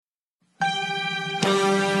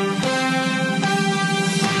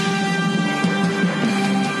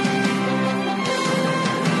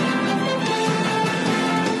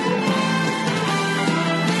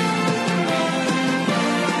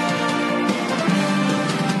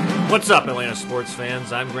What's up, Atlanta sports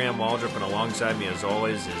fans? I'm Graham Waldrop, and alongside me, as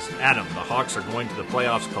always, is Adam. The Hawks are going to the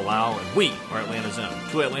playoffs, Kalal, and we are Atlanta's own.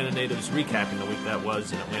 Two Atlanta natives recapping the week that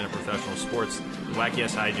was in Atlanta professional sports, the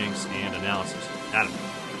wacky-ass hijinks, and analysis. Adam,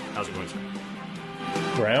 how's it going, sir?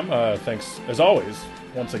 Graham, thanks, as always,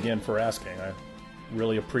 once again for asking. I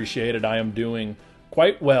really appreciate it. I am doing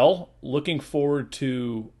quite well. Looking forward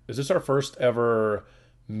to, is this our first ever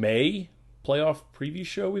May playoff preview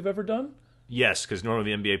show we've ever done? Yes, because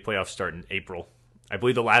normally the NBA playoffs start in April. I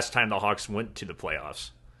believe the last time the Hawks went to the playoffs.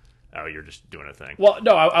 Oh, you're just doing a thing. Well,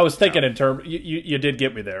 no, I was thinking in terms, you did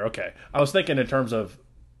get me there, okay. I was thinking in terms of,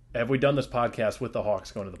 have we done this podcast with the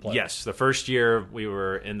Hawks going to the playoffs? Yes, the first year we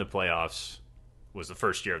were in the playoffs was the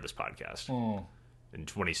first year of this podcast. In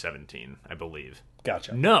 2017, I believe.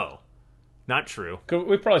 Gotcha. No, not true.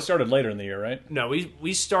 We probably started later in the year, right? No,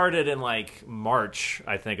 we started in like March,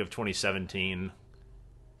 I think, of 2017.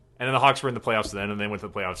 And then the Hawks were in the playoffs then, and they went to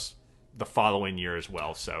the playoffs the following year as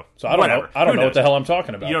well. So I don't know. I don't know what the hell I'm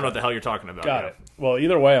talking about. You don't know what the hell you're talking about. Got it. Well,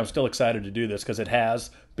 either way, I'm still excited to do this because it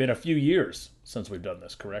has been a few years since we've done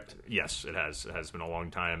this, correct? Yes, it has. It has been a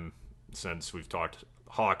long time since we've talked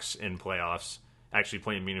Hawks in playoffs, actually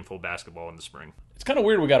playing meaningful basketball in the spring. It's kind of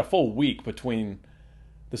weird we got a full week between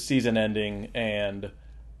the season ending and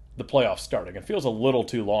the playoffs starting. It feels a little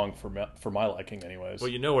too long for my liking anyways.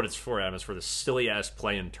 Well, you know what it's for, Adam. It's for the silly-ass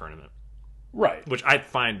play-in tournament. Right. Which I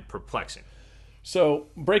find perplexing. So,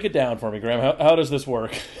 break it down for me, Graham. How does this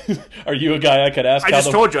work? Are you a guy I could ask? I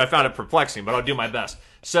just told you I found it perplexing, but I'll do my best.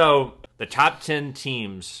 So, the top 10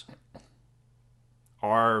 teams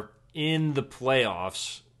are in the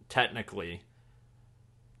playoffs, technically.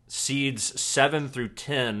 Seeds 7 through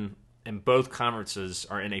 10 in both conferences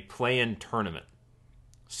are in a play-in tournament.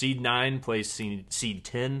 Seed 9 plays seed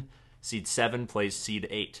 10. Seed 7 plays seed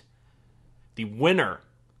 8. The winner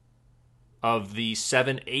of the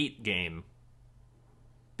 7-8 game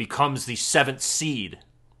becomes the 7th seed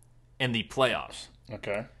in the playoffs.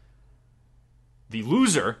 Okay. The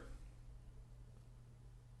loser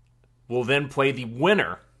will then play the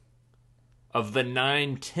winner of the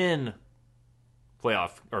 9-10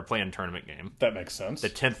 playoff or play-in tournament game. That makes sense. The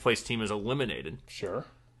 10th place team is eliminated. Sure.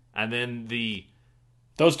 And then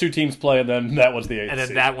those two teams play, and then that was the 8th seed. And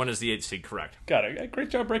then that one is the 8th seed, correct. Got it. Great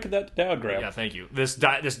job breaking that down, Graham. Yeah, thank you. This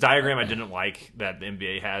diagram I didn't like that the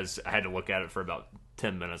NBA has. I had to look at it for about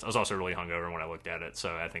 10 minutes. I was also really hungover when I looked at it,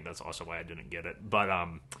 so I think that's also why I didn't get it. But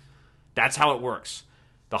that's how it works.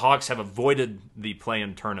 The Hawks have avoided the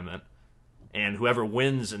play-in tournament, and whoever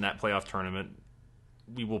wins in that playoff tournament,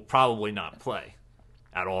 we will probably not play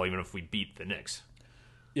at all, even if we beat the Knicks.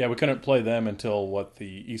 Yeah, we couldn't play them until, the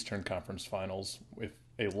Eastern Conference Finals, if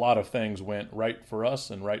a lot of things went right for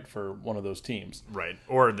us and right for one of those teams. Right,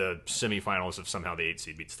 or the semifinals if somehow the 8th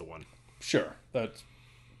seed beats the 1. Sure, that's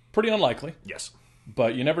pretty unlikely. Yes.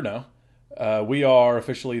 But you never know. We are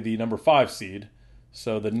officially the number 5 seed,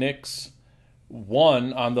 so the Knicks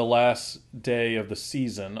won on the last day of the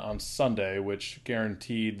season on Sunday, which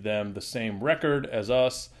guaranteed them the same record as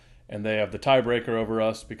us, and they have the tiebreaker over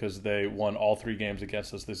us because they won all 3 games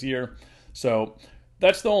against us this year. So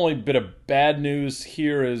that's the only bit of bad news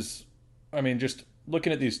here is, just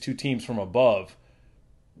looking at these two teams from above,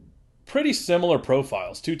 pretty similar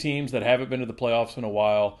profiles. Two teams that haven't been to the playoffs in a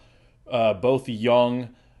while, both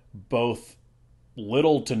young, both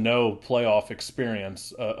little to no playoff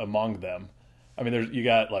experience among them. You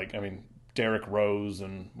got Derrick Rose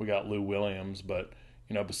and we got Lou Williams, but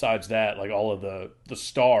besides that, all of the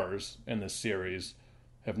stars in this series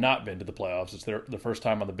have not been to the playoffs. It's the first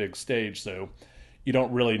time on the big stage, so you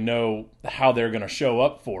don't really know how they're going to show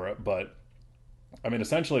up for it. But,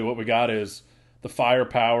 essentially what we got is the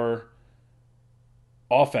firepower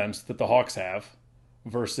offense that the Hawks have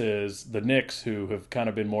versus the Knicks, who have kind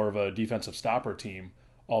of been more of a defensive stopper team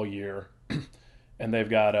all year. And they've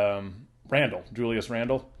got Julius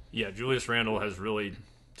Randle. Yeah, Julius Randle has really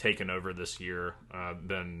taken over this year,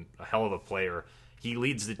 been a hell of a player. He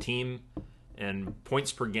leads the team in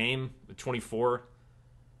points per game at 24,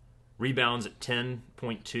 rebounds at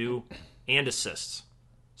 10.2, and assists.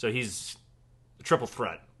 So he's a triple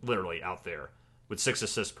threat, literally, out there, with 6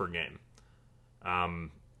 assists per game.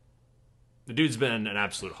 The dude's been an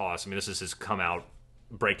absolute hoss. This is his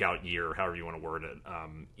breakout year, however you want to word it.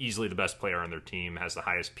 Easily the best player on their team, has the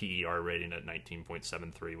highest PER rating at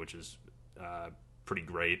 19.73, which is pretty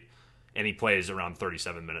great, and he plays around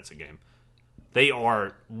 37 minutes a game. They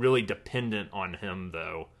are really dependent on him,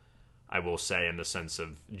 though, I will say, in the sense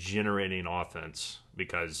of generating offense,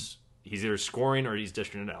 because he's either scoring or he's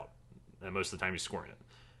dishing it out, and most of the time he's scoring it.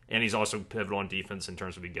 And he's also pivotal on defense in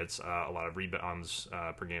terms of he gets a lot of rebounds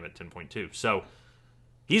per game at 10.2. So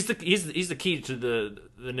He's the key to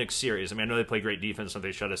the Knicks series. I mean, I know they play great defense, so if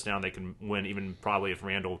they shut us down, they can win. Even probably if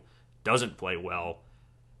Randall doesn't play well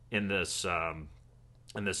in this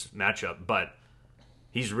matchup, but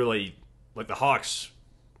he's really like the Hawks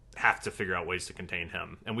have to figure out ways to contain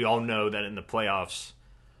him, and we all know that in the playoffs,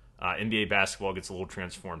 NBA basketball gets a little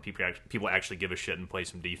transformed. People actually give a shit and play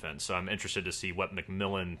some defense. So I'm interested to see what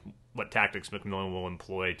tactics McMillan will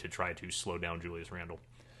employ to try to slow down Julius Randle.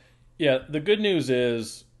 Yeah, the good news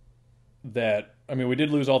is that, I mean, we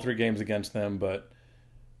did lose all 3 games against them, but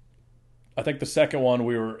I think the second one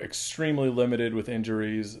we were extremely limited with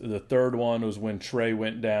injuries. The third one was when Trey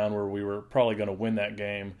went down, where we were probably going to win that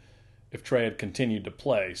game if Trey had continued to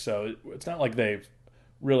play. So it's not like they've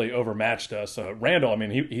really overmatched us. Randall, I mean,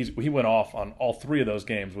 he went off on all 3 of those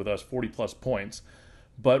games with us, 40-plus points.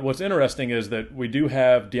 But what's interesting is that we do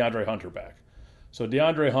have DeAndre Hunter back. So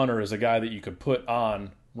DeAndre Hunter is a guy that you could put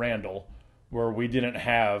on Randall, where we didn't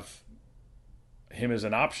have him as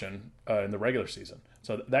an option in the regular season.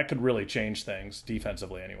 So that could really change things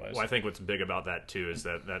defensively anyways. Well, I think what's big about that, too, is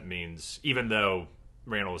that means even though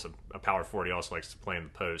Randall is a power forward, he also likes to play in the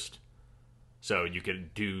post. So you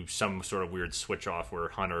could do some sort of weird switch off where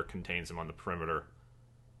Hunter contains him on the perimeter,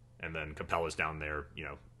 and then Capella's down there,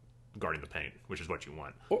 guarding the paint, which is what you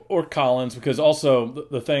want. Or Collins, because also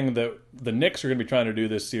the thing that the Knicks are going to be trying to do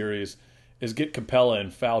this series is get Capella in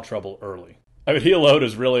foul trouble early. I mean, Hielota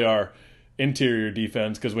is really our interior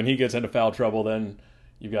defense, because when he gets into foul trouble, then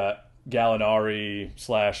you've got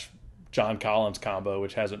Gallinari/John Collins combo,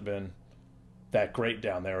 which hasn't been that great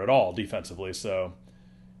down there at all defensively. So,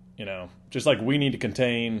 just like we need to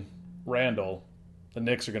contain Randall, the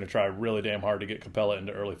Knicks are going to try really damn hard to get Capella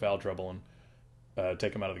into early foul trouble and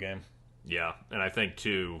take him out of the game. Yeah, and I think,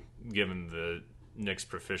 too, given the Knicks'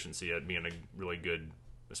 proficiency at being a really good,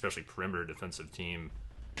 especially perimeter defensive team,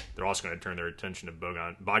 they're also going to turn their attention to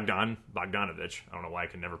Bogdanovich. I don't know why I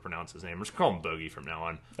can never pronounce his name. We're just going to call him Bogey from now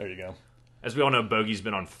on. There you go. As we all know, Bogey's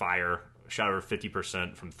been on fire. Shot over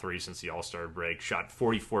 50% from 3 since the All-Star break. Shot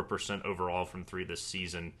 44% overall from 3 this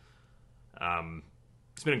season.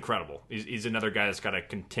 It's been incredible. He's another guy that's got to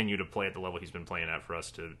continue to play at the level he's been playing at for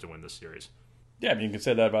us to win this series. Yeah, I mean, you can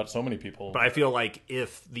say that about so many people. But I feel like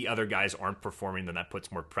if the other guys aren't performing, then that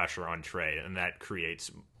puts more pressure on Trey, and that creates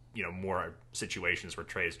more situations where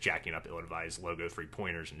Trey is jacking up ill-advised logo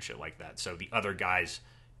 3-pointers and shit like that. So the other guys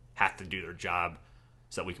have to do their job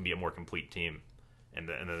so that we can be a more complete team, and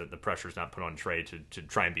the pressure's not put on Trey to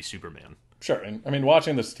try and be Superman. Sure, and I mean,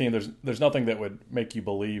 watching this team, there's nothing that would make you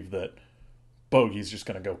believe that Bogey's just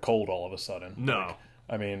going to go cold all of a sudden. No.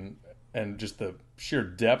 I mean, and just the sheer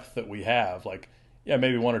depth that we have,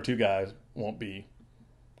 maybe 1 or 2 guys won't be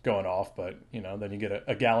going off, but then you get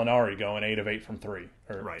a Gallinari going 8 of 8 from 3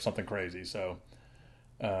 or something crazy. So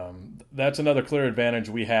that's another clear advantage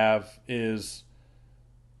we have is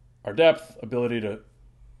our depth, ability to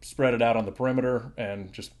spread it out on the perimeter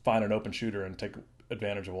and just find an open shooter and take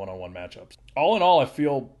advantage of one-on-one matchups. All in all, I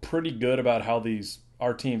feel pretty good about how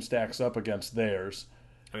our team stacks up against theirs.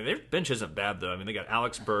 I mean, their bench isn't bad, though. I mean, they got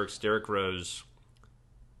Alex Burks, Derrick Rose,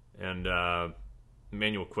 and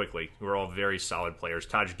Emmanuel Quickley, who are all very solid players.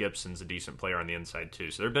 Taj Gibson's a decent player on the inside, too.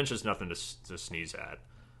 So their bench is nothing to sneeze at.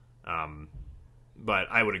 But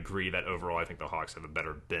I would agree that overall I think the Hawks have a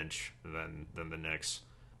better bench than the Knicks.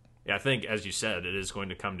 Yeah, I think, as you said, it is going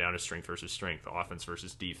to come down to strength versus strength, offense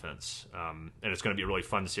versus defense. And it's going to be a really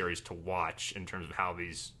fun series to watch in terms of how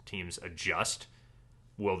these teams adjust.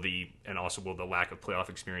 Will the lack of playoff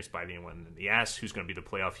experience bite anyone in the ass? Who's going to be the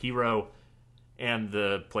playoff hero? And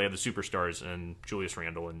the play of the superstars and Julius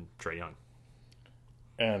Randle and Trae Young.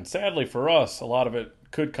 And sadly for us, a lot of it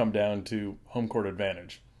could come down to home court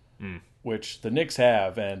advantage, which the Knicks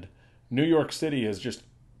have. And New York City is just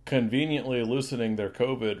conveniently loosening their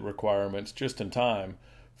COVID requirements just in time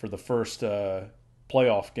for the first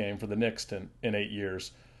playoff game for the Knicks in 8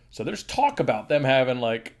 years. So there's talk about them having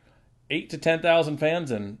 8 to 10,000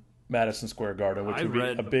 fans in Madison Square Garden, which would be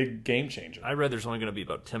a big game changer. I read there's only going to be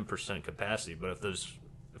about 10% capacity, but if those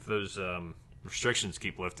restrictions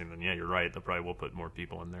keep lifting, then yeah, you're right. They probably will put more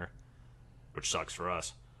people in there, which sucks for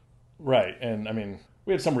us. Right, and I mean,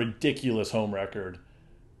 we had some ridiculous home record,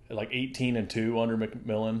 18-2 under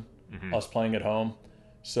McMillan, us playing at home.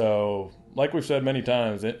 So, like we've said many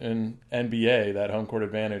times in NBA, that home court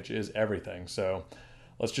advantage is everything. So,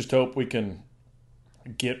 let's just hope we can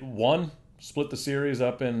get split the series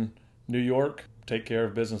up in New York, take care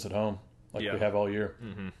of business at home we have all year.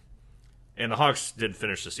 Mm-hmm. And the Hawks did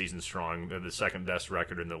finish the season strong. They're the second best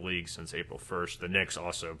record in the league since April 1st. The Knicks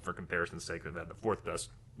also, for comparison's sake, have had the 4th best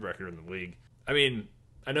record in the league. I mean,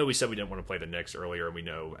 I know we said we didn't want to play the Knicks earlier. We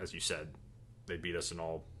know, as you said, they beat us in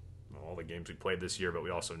all the games we played this year, but we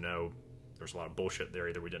also know there's a lot of bullshit there.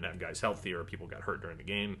 Either we didn't have guys healthy or people got hurt during the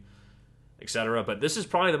game, etc. But this is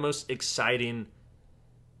probably the most exciting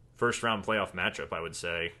first-round playoff matchup, I would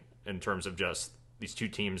say, in terms of just these two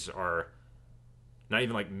teams are not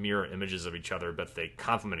even like mirror images of each other, but they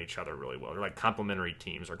complement each other really well. They're like complementary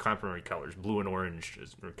teams or complementary colors. Blue and orange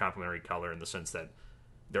is a complementary color in the sense that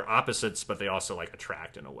they're opposites, but they also like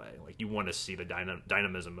attract in a way. Like you want to see the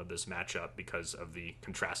dynamism of this matchup because of the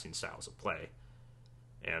contrasting styles of play.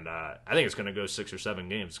 And I think it's going to go 6 or 7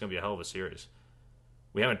 games. It's going to be a hell of a series.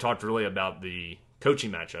 We haven't talked really about the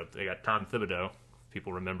coaching matchup. They got Tom Thibodeau.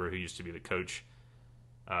 People remember who used to be the coach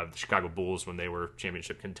of the Chicago Bulls when they were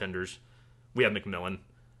championship contenders. We have McMillan.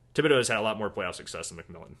 Thibodeau has had a lot more playoff success than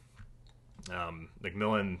McMillan.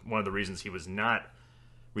 McMillan, one of the reasons he was not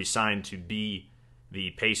re-signed to be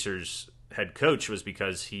the Pacers head coach was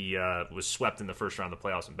because he was swept in the first round of the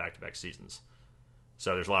playoffs in back-to-back seasons.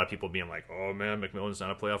 So there's a lot of people being like, oh man, McMillan's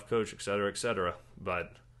not a playoff coach, et cetera, et cetera.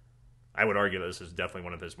 But I would argue this is definitely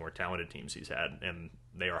one of his more talented teams he's had, and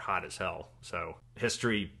they are hot as hell. So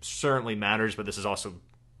history certainly matters, but this is also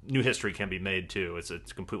new history can be made too. It's a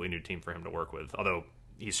completely new team for him to work with, although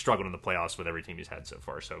he's struggled in the playoffs with every team he's had so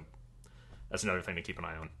far. So that's another thing to keep an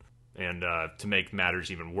eye on. And to make matters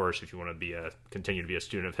even worse, if you want to continue to be a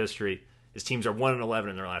student of history, his teams are 1-11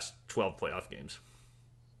 in their last 12 playoff games,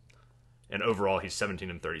 and overall he's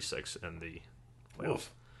 17-36 in the playoffs.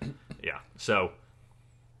 Yeah, so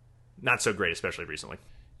not so great, especially recently.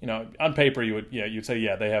 You know, on paper you'd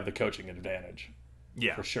say they have the coaching advantage,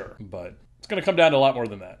 for sure, but it's going to come down to a lot more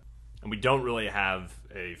than that. And we don't really have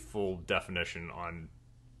a full definition on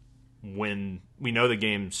when. We know the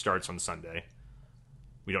game starts on Sunday.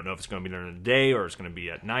 We don't know if it's going to be during the day or it's going to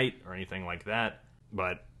be at night or anything like that.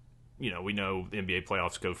 But, we know the NBA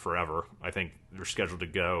playoffs go forever. I think they're scheduled to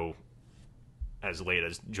go as late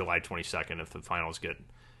as July 22nd if the finals get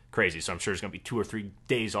crazy. So I'm sure there's going to be 2 or 3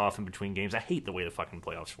 days off in between games. I hate the way the fucking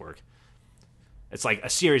playoffs work. It's like a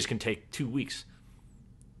series can take 2 weeks.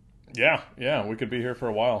 Yeah, we could be here for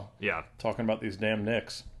a while. Yeah. Talking about these damn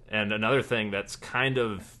Knicks. And another thing that's kind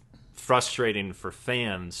of frustrating for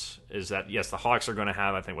fans is that, yes, the Hawks are going to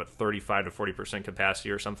have, 35 to 40% capacity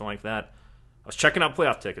or something like that. I was checking out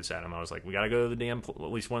playoff tickets at them. I was like, we got to go to the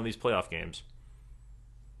at least one of these playoff games.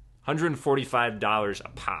 $145 a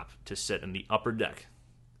pop to sit in the upper deck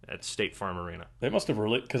at State Farm Arena. They must have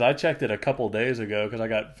really, because I checked it a couple of days ago because I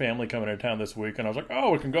got family coming into town this week, and I was like,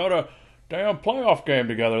 oh, we can go to a damn playoff game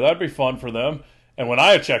together. That'd be fun for them. And when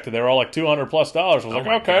I had checked it, they were all like $200+. I was like,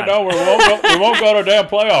 okay, God. No, we won't go to a damn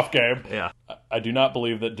playoff game. Yeah. I do not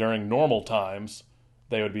believe that during normal times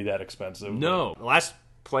they would be that expensive. No. The last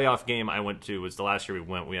playoff game I went to was the last year we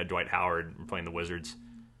went. We had Dwight Howard playing the Wizards.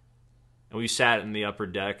 And we sat in the upper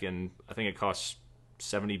deck, and I think it cost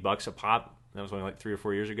 $70 a pop. That was only like 3 or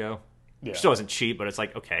 4 years ago. Yeah. Still wasn't cheap, but it's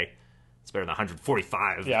like, okay, it's better than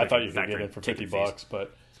 $145. Yeah, I thought you could get it for $50,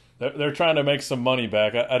 but they're trying to make some money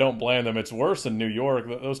back. I don't blame them. It's worse in New York.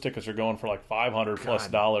 Those tickets are going for like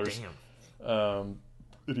 $500+. Damn.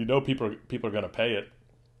 You know people are going to pay it.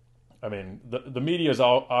 I mean, the media is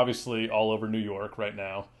obviously all over New York right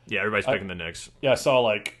now. Yeah, everybody's picking the Knicks. Yeah, I saw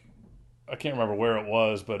I can't remember where it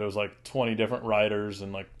was, but it was like 20 different writers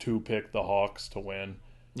and 2 picked the Hawks to win.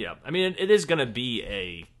 Yeah, I mean, it is going to be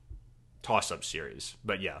a toss-up series.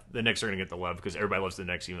 But yeah, the Knicks are going to get the love because everybody loves the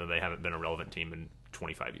Knicks, even though they haven't been a relevant team in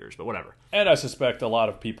 25 years. But whatever. And I suspect a lot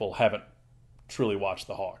of people haven't truly watched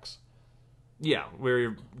the Hawks. Yeah,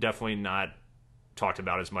 we're definitely not talked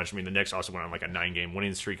about as much. I mean, the Knicks also went on like a 9-game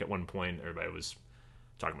winning streak at one point. Everybody was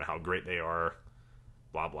talking about how great they are.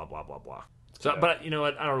 Blah, blah, blah, blah, blah. So, but you know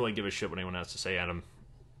what? I don't really give a shit what anyone has to say, Adam.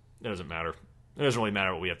 It doesn't matter. It doesn't really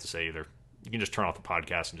matter what we have to say either. You can just turn off the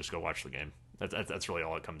podcast and just go watch the game. That's really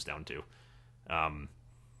all it comes down to.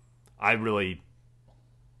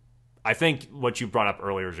 I think what you brought up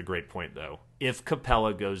earlier is a great point, though. If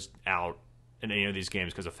Capella goes out in any of these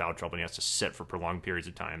games because of foul trouble and he has to sit for prolonged periods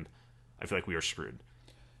of time, I feel like we are screwed.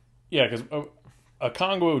 Yeah, because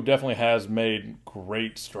Okongwu definitely has made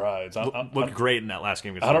great strides. Looked great in that last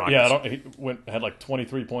game against the Rockets. He had like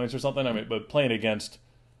 23 points or something. I mean, but playing against,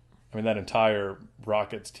 that entire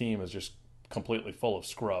Rockets team is just completely full of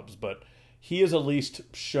scrubs. But he has at least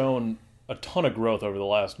shown a ton of growth over the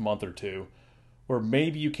last month or two, where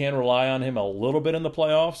maybe you can rely on him a little bit in the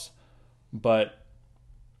playoffs, but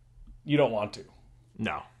you don't want to.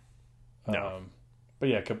 No. But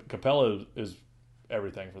yeah, Capella is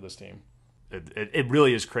everything for this team. It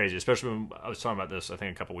really is crazy, especially when I was talking about this, I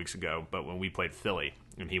think, a couple weeks ago, but when we played Philly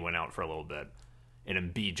and he went out for a little bit, and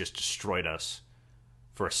Embiid just destroyed us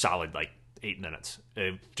for a solid, 8 minutes.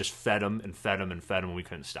 It just fed him and fed him and fed him, and we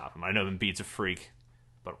couldn't stop him. I know Embiid's a freak,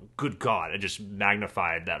 but good God, it just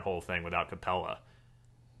magnified that whole thing without Capella.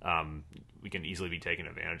 We can easily be taken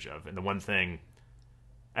advantage of. And the one thing,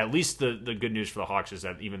 at least the good news for the Hawks is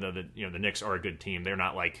that even though the Knicks are a good team, they're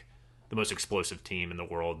not like the most explosive team in the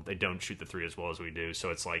world. They don't shoot the three as well as we do. So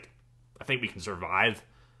it's like, I think we can survive,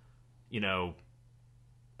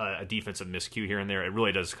 a defensive miscue here and there. It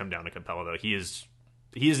really does come down to Capella, though. He is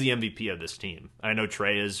the MVP of this team. I know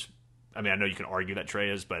Trey is. I mean, I know you can argue that Trey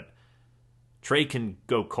is, but Trey can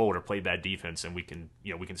go cold or play bad defense, and we can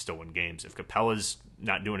still win games. If Capella's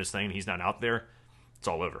not doing his thing and he's not out there, it's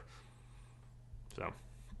all over. So,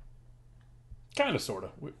 kind of, sort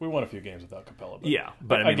of. We won a few games without Capella. But yeah,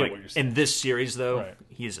 but I mean, get like, what you're saying. In this series, though, right.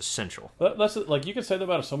 He is essential. That's like, you can say that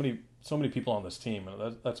about so many people on this team,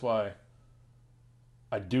 and that's why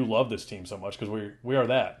I do love this team so much, because we are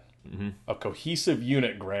that. Mm-hmm. A cohesive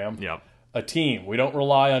unit, Graham. Yep. A team. We don't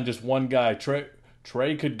rely on just one guy.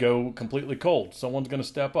 Trey could go completely cold. Someone's going to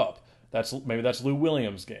step up. Maybe that's Lou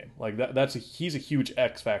Williams' game. Like he's a huge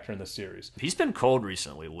X factor in this series. He's been cold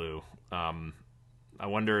recently, Lou. I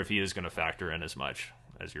wonder if he is going to factor in as much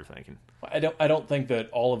as you're thinking. I don't think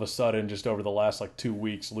that all of a sudden, just over the last 2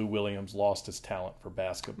 weeks, Lou Williams lost his talent for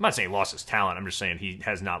basketball. I'm not saying he lost his talent. I'm just saying he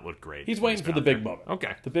has not looked great. He's waiting for the big moment.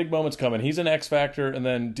 Okay. The big moment's coming. He's an X factor, and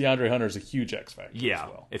then DeAndre Hunter's a huge X factor as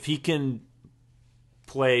well. If he can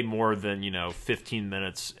play more than 15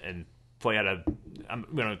 minutes and play at I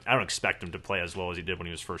don't expect him to play as well as he did when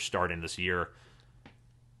he was first starting this year,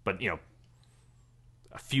 but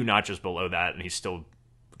a few notches below that, and he's still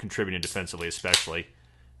contributing defensively, especially,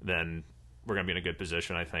 then we're going to be in a good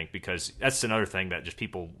position, I think, because that's another thing that just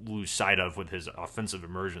people lose sight of with his offensive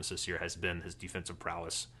emergence this year has been his defensive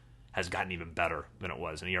prowess has gotten even better than it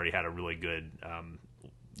was, and he already had a really good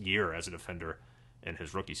year as a defender in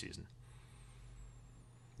his rookie season.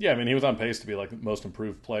 Yeah, I mean, he was on pace to be the most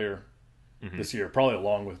improved player this year, probably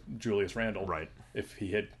along with Julius Randle. Right. If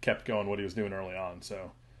he had kept going what he was doing early on.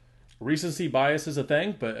 So recency bias is a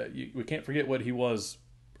thing, but we can't forget what he was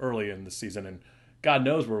early in the season, and God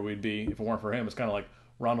knows where we'd be if it weren't for him. It's kind of like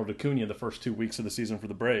Ronald Acuna the first 2 weeks of the season for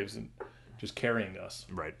the Braves and just carrying us.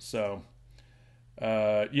 Right. So, you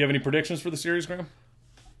have any predictions for the series, Graham?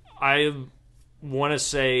 I want to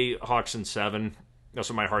say Hawks in 7. That's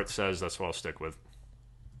what my heart says. That's what I'll stick with.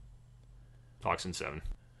 Hawks in 7.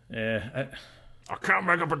 Yeah. I can't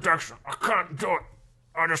make a prediction. I can't do it.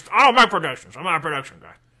 I don't make predictions. I'm not a prediction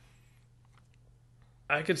guy.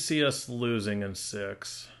 I could see us losing in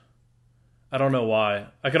 6. I don't know why.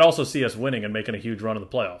 I could also see us winning and making a huge run in the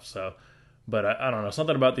playoffs. So, but I don't know.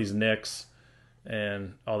 Something about these Knicks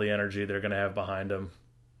and all the energy they're going to have behind them.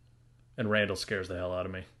 And Randall scares the hell out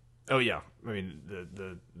of me. Oh, yeah. I mean,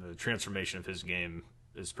 the transformation of his game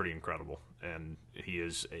is pretty incredible. And he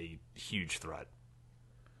is a huge threat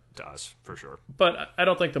to us, for sure. But I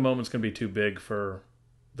don't think the moment's going to be too big for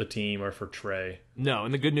the team or for Trey. No,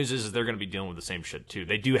 and the good news is they're going to be dealing with the same shit too.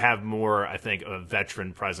 They do have more, I think, of a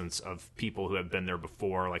veteran presence of people who have been there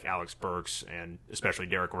before, like Alex Burks and especially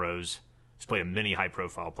Derrick Rose, who's played many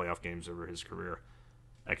high-profile playoff games over his career.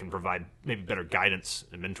 That can provide maybe better guidance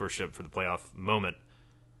and mentorship for the playoff moment.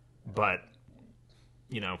 But,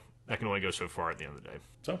 that can only go so far at the end of the day.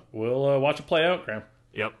 So we'll watch it play out, Graham.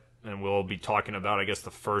 Yep, and we'll be talking about, I guess,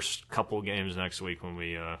 the first couple of games next week when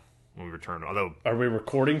we return. Although, are we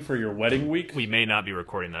recording for your wedding week? We may not be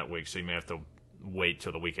recording that week, so you may have to wait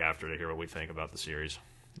till the week after to hear what we think about the series,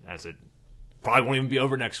 as it probably won't even be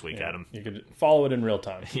over next week, Adam. You could follow it in real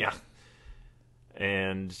time. Yeah.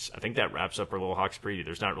 And I think that wraps up our little Hawks preview.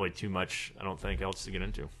 There's not really too much, I don't think, else to get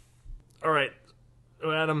into. All right,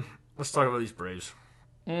 Adam, let's talk about these Braves.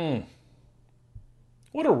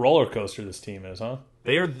 What a roller coaster this team is, huh?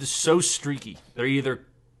 They are so streaky. They're either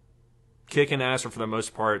kicking ass or, for the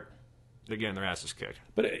most part, they're getting their asses kicked.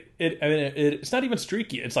 But it's not even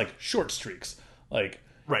streaky. It's like short streaks. Right,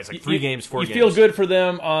 it's like 3 games, 4 games. You feel good for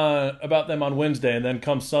them about them on Wednesday, and then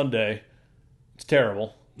come Sunday, it's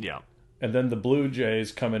terrible. Yeah. And then the Blue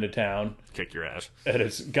Jays come into town. Kick your ass. And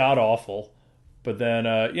it's god-awful. But then,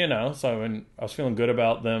 so I was feeling good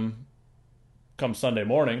about them come Sunday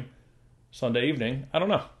morning, Sunday evening. I don't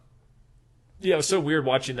know. Yeah, it was so weird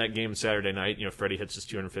watching that game Saturday night. Freddie hits his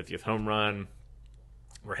 250th home run.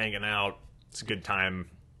 We're hanging out. It's a good time.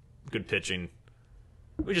 Good pitching.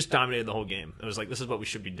 We just dominated the whole game. It was like, this is what we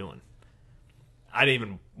should be doing. I didn't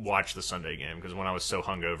even watch the Sunday game because when I was so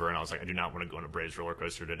hungover and I was like, I do not want to go on a Braves roller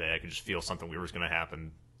coaster today. I could just feel something weird was going to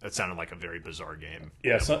happen. That sounded like a very bizarre game.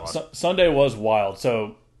 Yeah, Sunday was wild.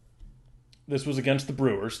 So this was against the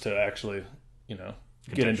Brewers to actually,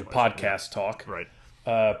 get into podcast talk. Right.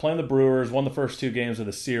 Playing the Brewers, won the first 2 games of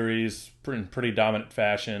the series in pretty dominant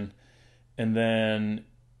fashion. And then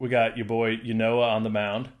we got your boy Yanoa on the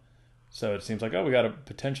mound. So it seems like, we got a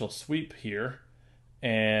potential sweep here.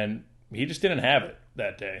 And he just didn't have it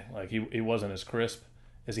that day. Like, he wasn't as crisp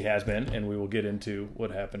as he has been. And we will get into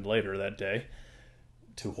what happened later that day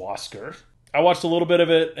to Huascar. I watched a little bit of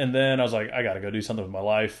it, and then I was like, I got to go do something with my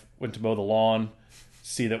life. Went to mow the lawn,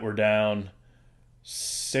 see that we're down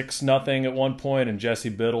 6-0 at one point, and Jesse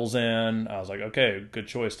Biddle's in. I was like, okay, good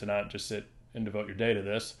choice to not just sit and devote your day to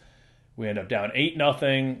this. We end up down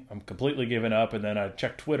 8-0. I'm completely giving up, and then I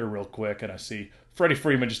check Twitter real quick, and I see Freddie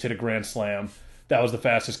Freeman just hit a grand slam. That was the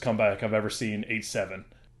fastest comeback I've ever seen, 8-7.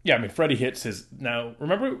 Yeah, I mean, Freddie hits his... Now,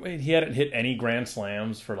 remember he hadn't hit any grand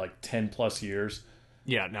slams for like 10-plus years?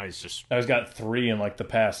 Yeah, now he's just... Now he's got 3 in like the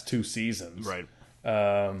past 2 seasons. Right.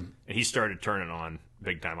 And he started turning on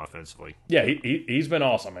big time offensively. Yeah, he's been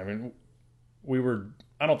awesome. I mean,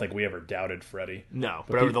 I don't think we ever doubted Freddie. No,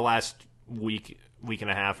 but over the last week and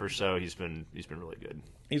a half or so, he's been really good.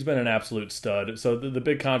 He's been an absolute stud. So the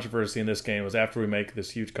big controversy in this game was after we make this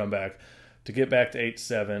huge comeback, to get back to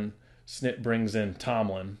 8-7, Snit brings in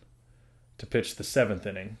Tomlin to pitch the 7th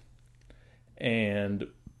inning. And,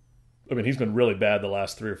 I mean, he's been really bad the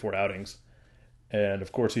last 3 or 4 outings. And,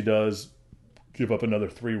 of course, he does give up another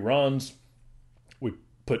 3 runs. We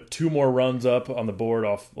put 2 more runs up on the board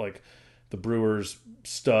off, like, the Brewers'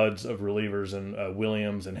 studs of relievers and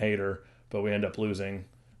Williams and Hader, but we end up losing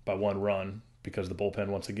by 1 run because the bullpen,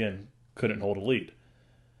 once again, couldn't hold a lead.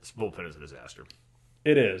 This bullpen is a disaster.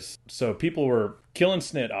 It is. So people were killing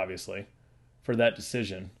Snit, obviously, for that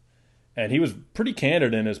decision. And he was pretty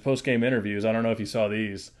candid in his post-game interviews. I don't know if you saw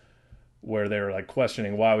these, where they were like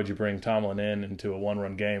questioning, why would you bring Tomlin into a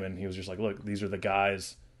 1-run game? And he was just like, look, these are the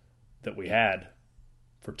guys that we had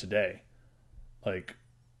for today. Like,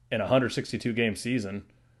 in a 162-game season,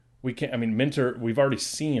 we can't... I mean, Minter, we've already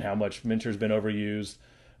seen how much Minter's been overused.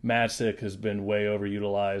 Matzik has been way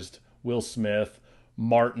overutilized. Will Smith...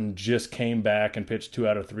 Martin just came back and pitched 2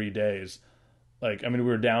 out of 3 days. Like, I mean, we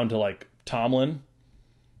were down to, like, Tomlin,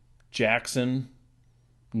 Jackson,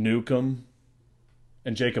 Newcomb,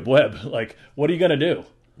 and Jacob Webb. Like, what are you going to do?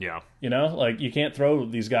 Yeah. You know? Like, you can't throw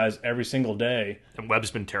these guys every single day. And Webb's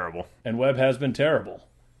been terrible. And Webb has been terrible.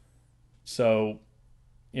 So,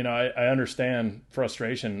 you know, I understand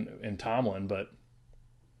frustration in Tomlin, but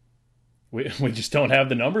we just don't have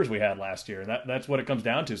the numbers we had last year. That's what it comes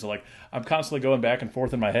down to. So, like, I'm constantly going back and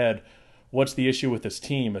forth in my head. What's the issue with this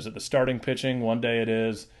team? Is it the starting pitching? One day it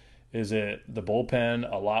is. Is it the bullpen?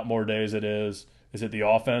 A lot more days it is. Is it the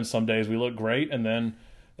offense? Some days we look great. And then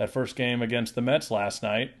that first game against the Mets last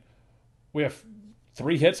night, we have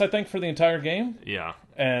 3 hits, I think, for the entire game. Yeah.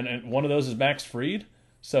 And one of those is Max Fried.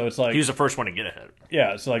 So it's like... He was the first one to get a hit.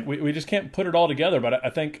 Yeah, it's like we just can't put it all together. But I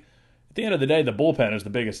think... At the end of the day, the bullpen is the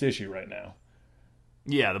biggest issue right now.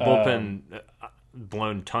 Yeah, the bullpen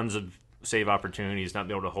blown tons of save opportunities, not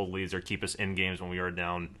be able to hold leads or keep us in games when we are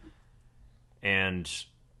down. And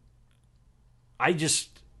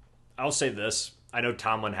I'll say this. I know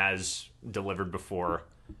Tomlin has delivered before,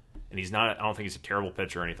 and I don't think he's a terrible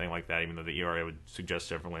pitcher or anything like that, even though the ERA would suggest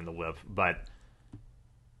differently in the whip. But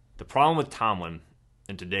the problem with Tomlin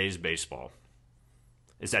in today's baseball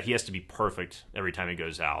is that he has to be perfect every time he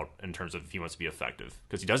goes out in terms of if he wants to be effective.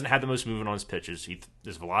 Because he doesn't have the most movement on his pitches.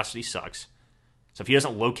 His velocity sucks. So if he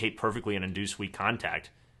doesn't locate perfectly and induce weak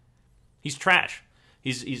contact, he's trash.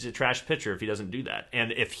 He's a trash pitcher if he doesn't do that.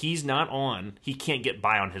 And if he's not on, he can't get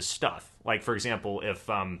by on his stuff. Like, for example, if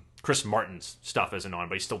Chris Martin's stuff isn't on,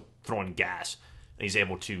 but he's still throwing gas, and he's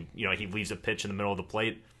able to, he leaves a pitch in the middle of the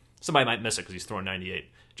plate, somebody might miss it because he's throwing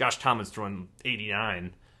 98. Josh Tomlin's throwing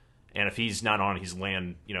 89. And if he's not on, he's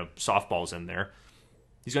laying, softballs in there,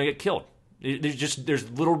 he's going to get killed. There's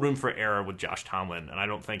little room for error with Josh Tomlin, and I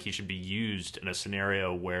don't think he should be used in a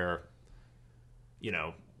scenario where,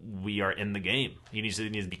 we are in the game. He needs to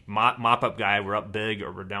be mop up guy. We're up big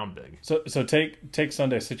or we're down big. So take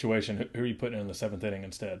Sunday's situation. Who are you putting in the 7th inning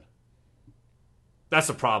instead? That's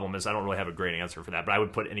the problem. Is I don't really have a great answer for that, but I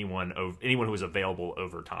would put anyone who is available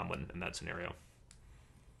over Tomlin in that scenario.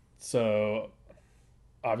 So.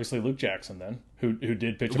 Obviously, Luke Jackson, then, who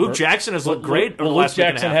did pitch. Luke Jackson has looked great. Luke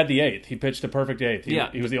Jackson had the 8th. He pitched a perfect 8th.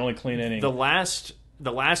 He was the only clean inning. The last,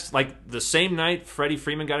 like the same night, Freddie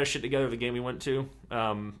Freeman got his shit together. The game he went to,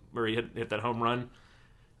 where he hit that home run.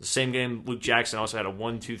 The same game, Luke Jackson also had a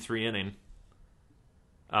 1-2-3 inning.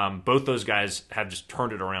 Both those guys have just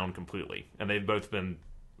turned it around completely, and they've both been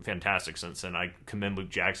fantastic since then. I commend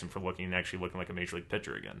Luke Jackson for looking like a major league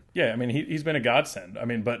pitcher again. Yeah, I mean he's been a godsend. I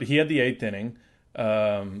mean, but he had the 8th inning.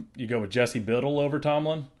 You go with Jesse Biddle over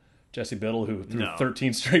Tomlin Jesse Biddle, who threw No.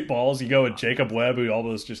 13 straight balls. You go with Jacob Webb, who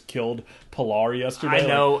almost just killed Pilar yesterday. I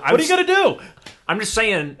know. Like, what are you going to do? I'm just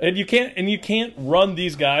saying. And you can't run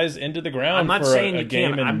these guys into the ground I'm not for saying a you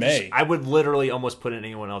game can't. in May. I would literally almost put in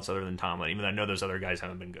anyone else other than Tomlin, even though I know those other guys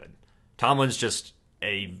haven't been good. Tomlin's just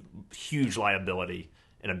a huge liability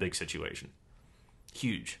in a big situation.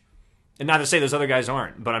 Huge. And not to say those other guys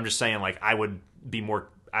aren't, but I'm just saying, like, I would be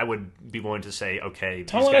willing to say, okay.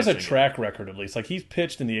 Tomlin has a track record, at least. Like, he's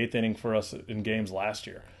pitched in the 8th inning for us in games last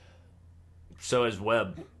year. So has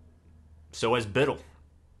Webb. So has Biddle.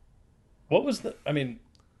 What was the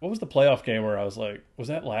playoff game where I was like, was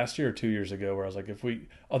that last year or 2 years ago, where I was like,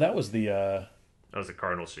 that was the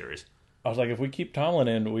Cardinals series. I was like, if we keep Tomlin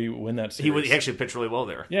in, we win that series. He actually pitched really well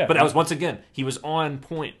there. Yeah. But that was, once again, he was on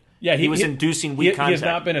point. Yeah, he was inducing weak contact. He has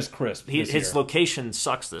not been as crisp His location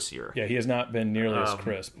sucks this year. Yeah, he has not been nearly as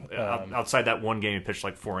crisp. Outside that one game, he pitched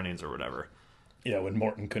like 4 innings or whatever. Yeah, when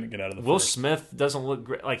Morton couldn't get out of the Will first. Smith doesn't look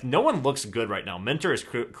great. Like, no one looks good right now. Minter is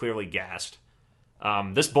clearly gassed.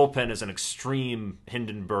 This bullpen is an extreme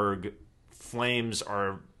Hindenburg. Flames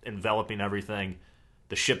are enveloping everything.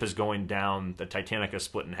 The ship is going down. The Titanic is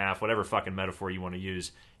split in half. Whatever fucking metaphor you want to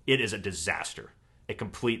use. It is a disaster. A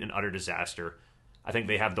complete and utter disaster. I think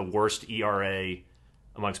they have the worst ERA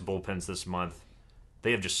amongst bullpens this month.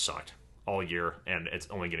 They have just sucked all year, and it's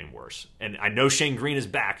only getting worse. And I know Shane Green is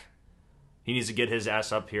back. He needs to get his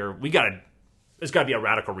ass up here. There's got to be a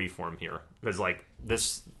radical reform here, because like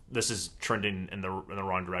this is trending in the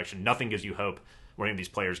wrong direction. Nothing gives you hope when any of these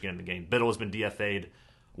players get in the game. Biddle has been DFA'd.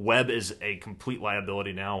 Webb is a complete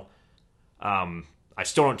liability now. I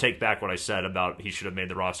still don't take back what I said about he should have made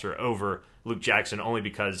the roster over Luke Jackson, only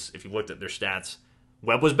because if you looked at their stats,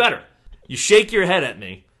 Webb was better. You shake your head at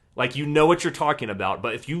me like you know what you're talking about,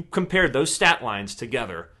 but if you compared those stat lines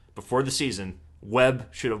together before the season, Webb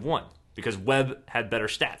should have won because Webb had better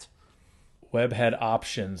stats. Webb had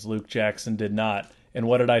options. Luke Jackson did not. And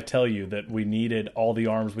what did I tell you? That we needed all the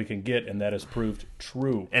arms we can get, and that has proved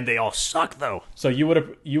true. And they all suck, though. So you would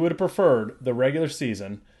have preferred the regular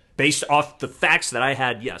season. Based off the facts that I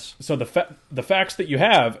had, yes. So the facts that you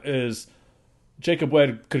have is Jacob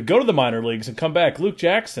Webb could go to the minor leagues and come back. Luke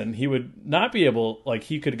Jackson, he would not be able, like,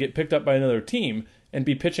 he could get picked up by another team and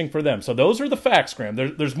be pitching for them. So those are the facts, Graham.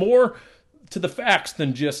 There's more to the facts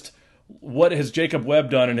than just what has Jacob Webb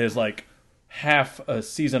done in his, like, half a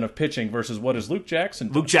season of pitching versus what is Luke Jackson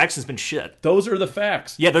done. Luke Jackson's been shit. Those are the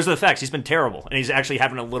facts. Yeah, those are the facts. He's been terrible, and he's actually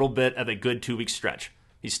having a little bit of a good 2-week stretch.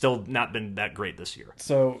 He's still not been that great this year.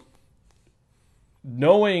 So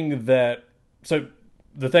knowing that, so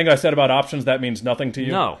the thing I said about options, that means nothing to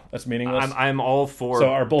you? No. That's meaningless? I'm all for... So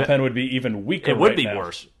our bullpen would be even weaker. It would right be now.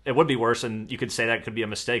 worse. It would be worse, and you could say that could be a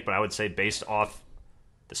mistake, but I would say based off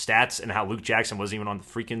the stats and how Luke Jackson wasn't even on the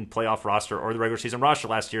freaking playoff roster or the regular season roster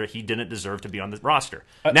last year, he didn't deserve to be on the roster.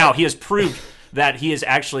 Now, he has proved that he is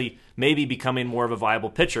actually maybe becoming more of a viable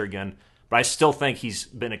pitcher again, but I still think he's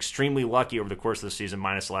been extremely lucky over the course of the season,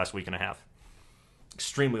 minus the last week and a half.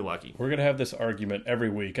 Extremely lucky. We're going to have this argument every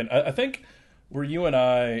week, and I think where you and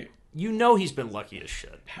I... You know he's been lucky as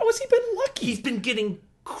shit. How has he been lucky? He's been getting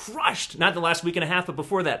crushed. Not the last week and a half, but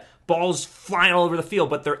before that. Balls flying all over the field,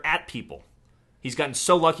 but they're at people. He's gotten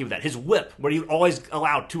so lucky with that. His whip, where you always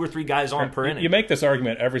allow 2 or 3 guys on per inning. You make this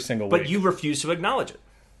argument every single week. But you refuse to acknowledge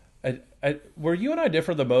it. Where you and I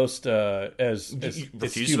differ the most as You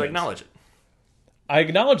refuse humans. to acknowledge it. I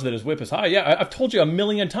acknowledge that his whip is high. Yeah, I've told you a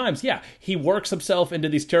million times. Yeah, he works himself into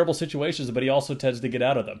these terrible situations, but he also tends to get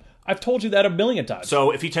out of them. I've told you that a million times.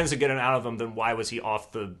 So if he tends to get out of them, then why was he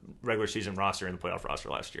off the regular season roster and the playoff roster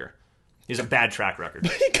last year? He's a bad track record.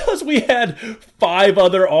 Because we had 5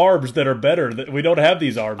 other arbs that are better. That we don't have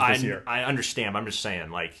these arbs this year. I understand. I'm just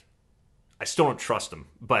saying, like, I still don't trust him,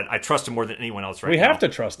 but I trust him more than anyone else right now. We have to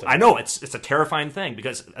trust him. I know, it's a terrifying thing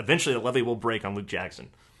because eventually the levee will break on Luke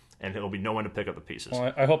Jackson, and there'll be no one to pick up the pieces.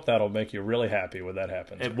 Well, I hope that'll make you really happy when that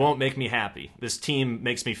happens. It won't make me happy. This team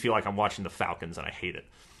makes me feel like I'm watching the Falcons, and I hate it.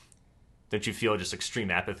 Don't you feel just extreme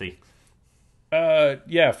apathy?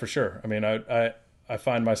 Yeah, for sure. I mean, I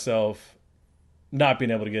find myself not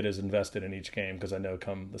being able to get as invested in each game because I know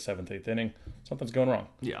come the 7th, 8th inning, something's going wrong.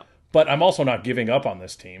 Yeah. But I'm also not giving up on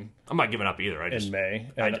this team. I'm not giving up either. In May.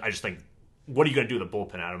 I just think, what are you going to do with the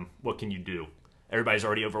bullpen, Adam? What can you do? Everybody's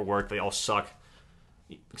already overworked. They all suck,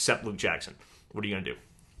 except Luke Jackson. What are you going to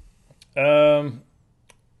do?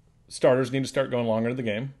 Starters need to start going longer into the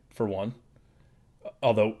game, for one.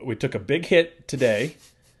 Although we took a big hit today.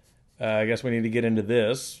 I guess we need to get into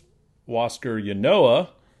this. Wasker Yanoa,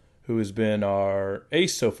 who has been our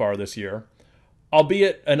ace so far this year,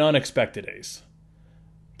 albeit an unexpected ace.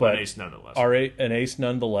 But an ace nonetheless. An ace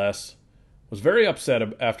nonetheless. was very upset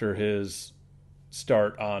after his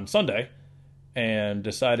start on Sunday and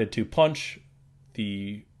decided to punch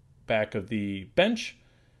the back of the bench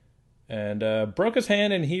and broke his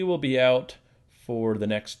hand, and he will be out for the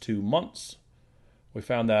next 2 months. We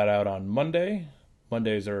found that out on Monday.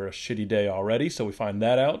 Mondays are a shitty day already, so we find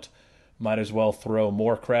that out. Might as well throw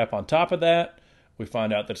more crap on top of that. We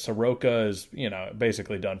find out that Soroka is,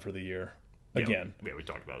 basically done for the year again. Yeah, we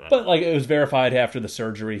talked about that. But it was verified after the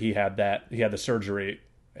surgery. He had the surgery,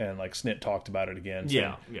 and Snit talked about it again.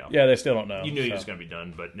 So, yeah. They still don't know. You knew he was going to be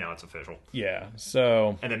done, but now it's official. Yeah.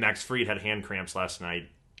 So. And then Max Fried had hand cramps last night.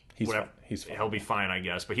 He's fine. He'll be fine, I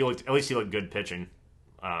guess. But at least he looked good pitching.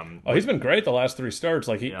 He's been great the last 3 starts.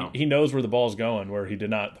 He knows where the ball's going, where he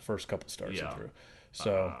did not the first couple starts he threw.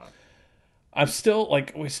 So I'm still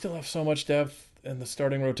we still have so much depth in the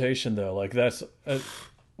starting rotation though. That's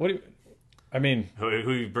what do you? I mean, who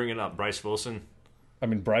are you bringing up? Bryce Wilson. I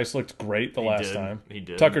mean, Bryce looked great the last time. He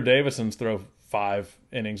did. Tucker Davidson's throw 5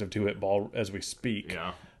 innings of 2-hit ball as we speak.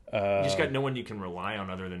 Yeah. You just got no one you can rely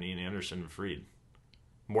on other than Ian Anderson and Fried.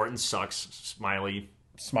 Morton sucks.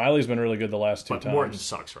 Smiley's been really good the last 2 but times. Morton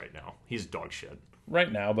sucks right now. He's dog shit.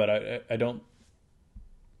 Right now, but I don't.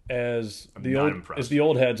 As the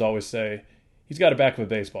old heads always say, he's got a back of a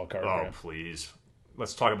baseball card. Oh, please.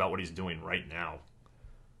 Let's talk about what he's doing right now.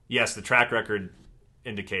 Yes, the track record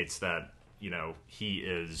indicates that, he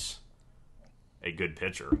is a good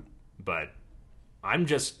pitcher. But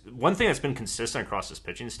one thing that's been consistent across this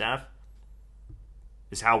pitching staff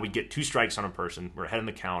is how we get 2 strikes on a person, we're ahead in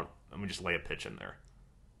the count, and we just lay a pitch in there.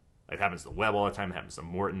 It happens to Webb all the time. It happens to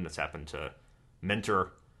Morton. It's happened to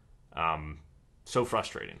Minter. So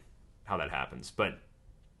frustrating how that happens. But,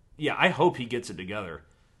 yeah, I hope he gets it together.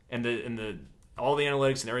 And all the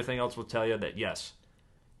analytics and everything else will tell you that, yes,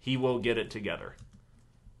 he will get it together.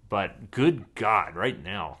 But good God, right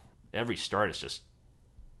now, every start is just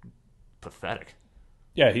pathetic.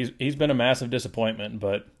 Yeah, he's been a massive disappointment,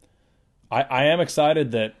 but I am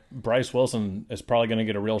excited that Bryce Wilson is probably going to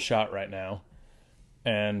get a real shot right now.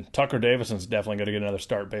 And Tucker Davidson's definitely going to get another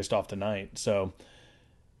start based off tonight. So,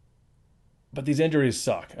 but these injuries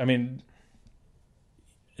suck. I mean,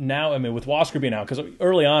 with Wasker being out, because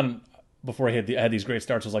early on, before he had these great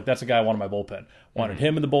starts, I was like, that's a guy I wanted in my bullpen. Wanted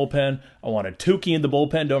him in the bullpen. I wanted Tukey in the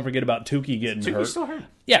bullpen. Don't forget about Tukey getting hurt. Tukey's still hurt.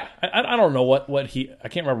 Yeah, I don't know what I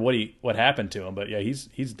can't remember what happened to him, but yeah, he's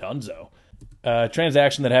donezo.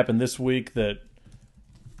 Transaction that happened this week that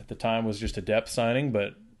at the time was just a depth signing,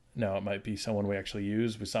 but now it might be someone we actually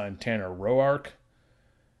use. We signed Tanner Roark,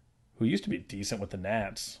 who used to be decent with the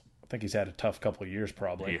Nats. I think he's had a tough couple of years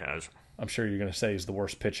probably. He has. I'm sure you're going to say he's the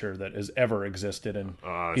worst pitcher that has ever existed, and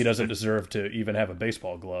he doesn't deserve to even have a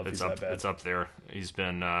baseball glove. He's that bad. It's up there. He's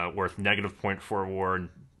been worth negative .4 WAR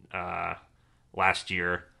last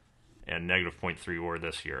year and negative .3 WAR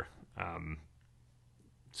this year.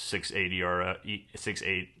 6.8 ERA,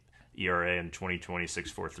 6.8 ERA in 2020,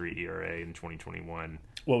 6.43 ERA in 2021.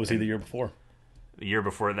 What was he the year before? The year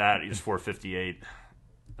before that, he was 4.58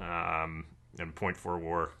 and .4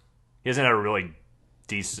 WAR. He hasn't had a really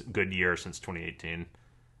good year since 2018.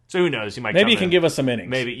 So who knows? He might. Maybe he can give us some innings.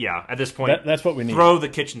 Maybe, yeah. At this point, that's what we need. Throw the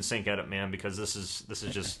kitchen sink at it, man, because this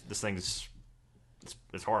thing's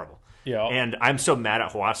it's horrible. Yeah. And I'm so mad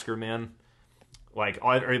at Huasker, man.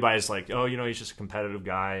 Everybody's like, oh, he's just a competitive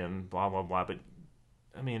guy and blah blah blah. But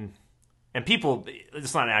I mean, and people,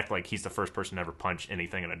 let's not act like he's the first person to ever punch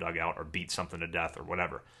anything in a dugout or beat something to death or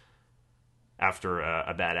whatever after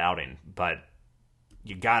a bad outing. But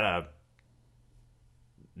you gotta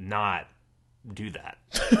not do that.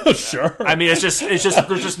 Sure. I mean, it's just there's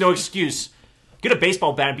just no excuse. Get a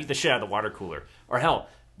baseball bat and beat the shit out of the water cooler. Or hell,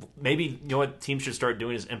 maybe what teams should start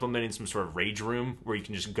doing is implementing some sort of rage room where you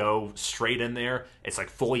can just go straight in there. It's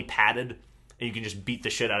fully padded, and you can just beat the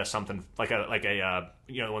shit out of something like a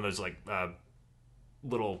one of those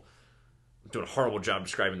little. I'm doing a horrible job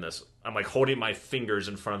describing this. I'm holding my fingers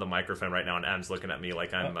in front of the microphone right now, and Adam's looking at me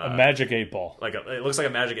like I'm a magic 8-ball. It looks like a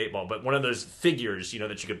magic 8-ball, but one of those figures,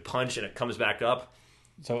 that you could punch and it comes back up.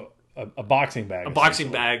 So a boxing bag. A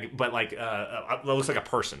boxing bag, but it looks like a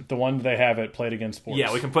person. The one they have at Plate Against Sports.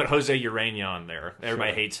 Yeah, we can put Jose Urania on there.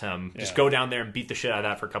 Everybody hates him. Just go down there and beat the shit out of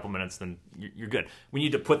that for a couple minutes, then you're good. We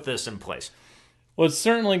need to put this in place. Well, it's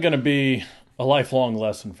certainly going to be a lifelong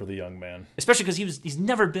lesson for the young man. Especially because he's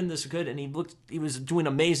never been this good, and he was doing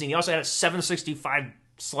amazing. He also had a 765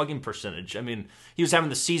 slugging percentage. I mean, he was having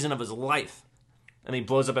the season of his life. And he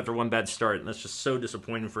blows up after one bad start, and that's just so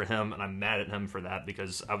disappointing for him, and I'm mad at him for that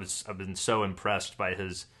because I've been so impressed by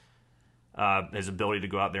his ability to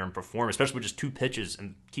go out there and perform, especially with just 2 pitches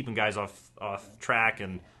and keeping guys off track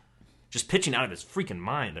and just pitching out of his freaking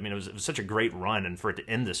mind. I mean, it was such a great run, and for it to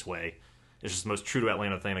end this way, it's just the most true to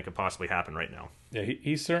Atlanta thing that could possibly happen right now. Yeah,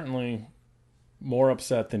 he's certainly more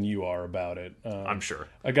upset than you are about it. I'm sure.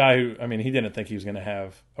 A guy who, I mean, he didn't think he was going to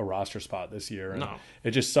have a roster spot this year. And No.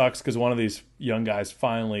 it just sucks because one of these young guys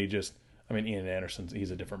finally just, I mean, Ian Anderson, he's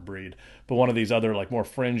a different breed. But one of these other, like, more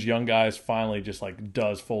fringe young guys finally just, like,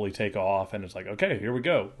 does fully take off. And it's like, okay, here we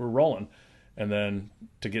go. We're rolling. And then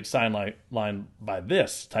to get sidelined by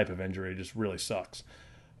this type of injury just really sucks.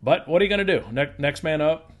 But what are you going to do? Next man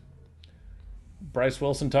up, Bryce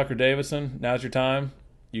Wilson, Tucker Davidson, now's your time.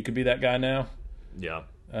 You could be that guy now. Yeah.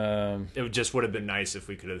 It just would have been nice if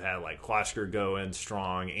we could have had like Klosker go in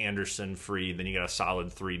strong, Anderson free, then you got a solid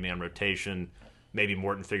 3-man rotation. Maybe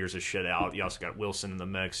Morton figures his shit out. You also got Wilson in the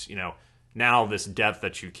mix. You know, now this depth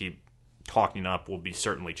that you keep talking up will be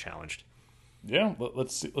certainly challenged. Yeah,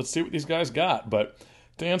 let's see what these guys got. But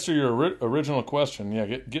to answer your original question, yeah,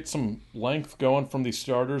 get some length going from these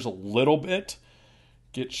starters a little bit.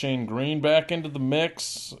 Get Shane Green back into the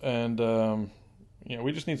mix, and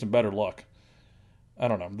we just need some better luck. I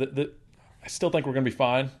don't know. I still think we're going to be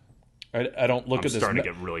fine. I don't look at this. I'm starting to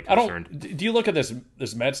get really concerned. Do you look at this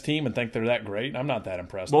Mets team and think they're that great? I'm not that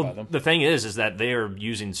impressed by them. The thing is that they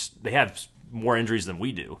have more injuries than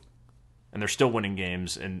we do, and they're still winning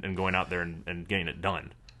games and going out there and getting it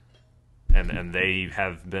done. And they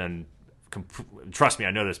have been. Trust me,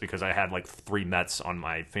 I know this because I had like 3 Mets on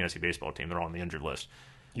my fantasy baseball team. They're all on the injured list.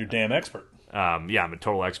 You're damn expert. Yeah, I'm a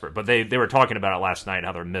total expert. But they were talking about it last night,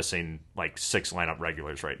 how they're missing like 6 lineup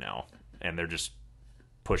regulars right now, and they're just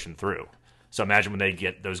pushing through. So imagine when they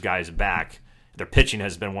get those guys back. Their pitching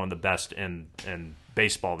has been one of the best in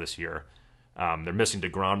baseball this year. They're missing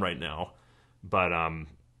DeGrom right now, but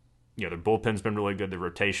their bullpen's been really good. Their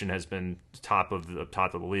rotation has been top of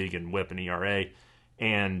the league in WHIP and ERA,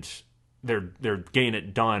 and they're getting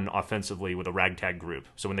it done offensively with a ragtag group.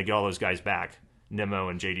 So when they get all those guys back, Nimmo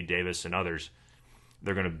and J.D. Davis and others,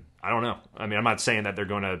 they're going to – I don't know. I mean, I'm not saying that they're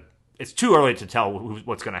going to – it's too early to tell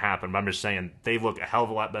what's going to happen, but I'm just saying they look a hell of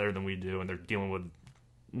a lot better than we do, and they're dealing with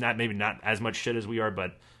maybe not as much shit as we are,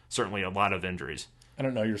 but certainly a lot of injuries. I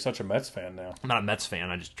don't know. You're such a Mets fan now. I'm not a Mets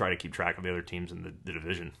fan. I just try to keep track of the other teams in the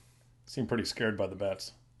division. You seem pretty scared by the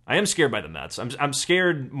Mets. I am scared by the Mets. I'm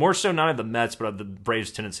scared more so not of the Mets, but of the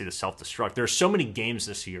Braves' tendency to self-destruct. There are so many games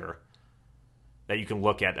this year that you can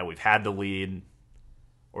look at that we've had the lead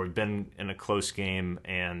or we've been in a close game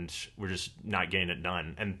and we're just not getting it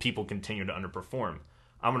done, and people continue to underperform.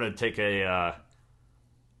 I'm going to take I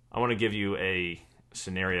want to give you a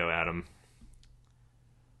scenario, Adam.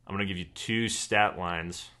 I'm going to give you 2 stat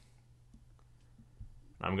lines.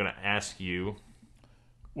 I'm going to ask you,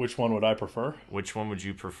 which one would I prefer? Which one would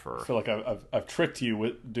you prefer? I feel like I've tricked you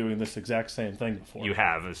with doing this exact same thing before. You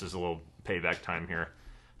have. This is a little payback time here.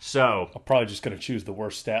 So I'm probably just going to choose the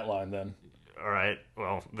worst stat line then. All right.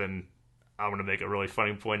 Well, then I'm going to make a really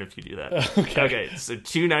funny point if you do that. Okay. So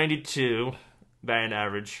 292 batting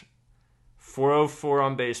average, 404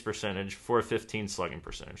 on base percentage, 415 slugging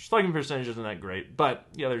percentage. Slugging percentage isn't that great, but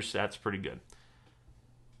the other stats pretty good.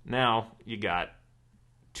 Now you got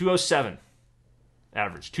 207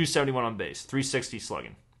 average, 271 on base, 360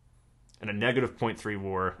 slugging, and a negative .3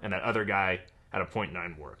 WAR, and that other guy had a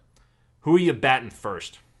 .9 WAR. Who are you batting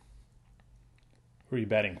first? Who are you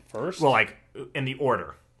batting first? Well, like in the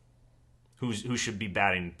order. Who should be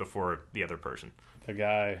batting before the other person?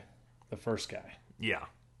 The first guy. Yeah.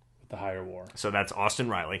 With the higher WAR. So that's Austin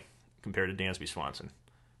Riley compared to Dansby Swanson.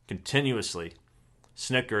 Continuously,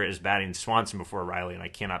 Snicker is batting Swanson before Riley, and I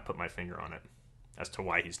cannot put my finger on it as to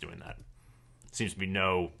why he's doing that. Seems to be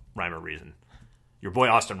no rhyme or reason. Your boy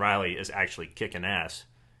Austin Riley is actually kicking ass,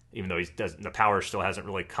 even though the power still hasn't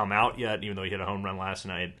really come out yet, even though he hit a home run last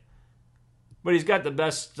night. But he's got the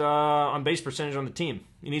best on-base percentage on the team.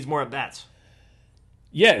 He needs more at-bats.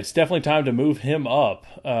 Yeah, it's definitely time to move him up.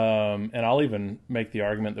 And I'll even make the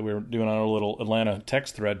argument that we were doing on our little Atlanta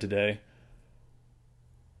text thread today.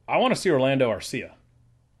 I want to see Orlando Arcia.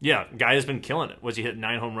 Yeah, guy has been killing it. Was he hit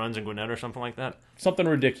 9 home runs in Gwinnett or something like that? Something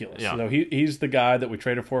ridiculous. Yeah. You know, he's the guy that we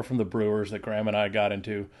traded for from the Brewers that Graham and I got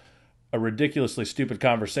into a ridiculously stupid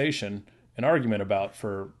conversation, an argument about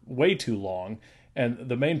for way too long. And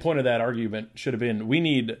the main point of that argument should have been, we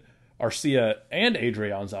need Arcia and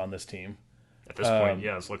Adrianza on this team. At this point,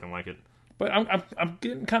 yeah, it's looking like it. But I'm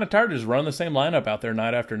getting kind of tired of just running the same lineup out there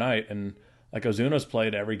night after night. And like Ozuna's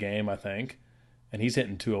played every game, I think, and he's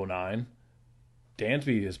hitting 209.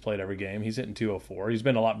 Dansby has played every game. He's hitting 204. He's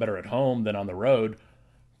been a lot better at home than on the road.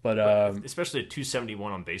 But especially at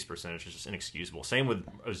 271 on base percentage is just inexcusable. Same with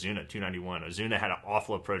Ozuna, 291. Ozuna had an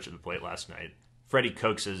awful approach at the plate last night. Freddie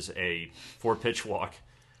coaxes a 4-pitch walk,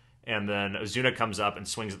 And then Ozuna comes up and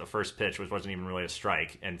swings at the first pitch, which wasn't even really a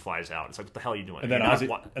strike, and flies out. It's like, what the hell are you doing? And then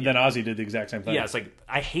Ozzy did the exact same thing. Yeah, it's like,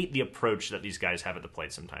 I hate the approach that these guys have at the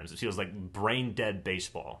plate sometimes. It feels like brain dead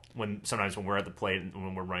baseball sometimes when we're at the plate and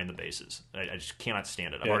when we're running the bases. I just cannot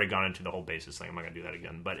stand it. I've already gone into the whole bases thing. I'm not going to do that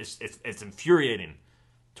again. But it's infuriating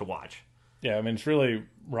to watch. Yeah, I mean, it's really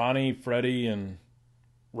Ronnie, Freddie, and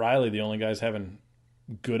Riley, the only guys having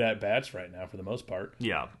good at bats right now for the most part.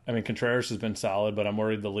 Yeah. I mean, Contreras has been solid, but I'm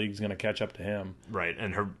worried the league's going to catch up to him. Right.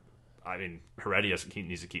 And Heredia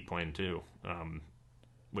needs to keep playing too,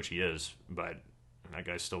 which he is, but that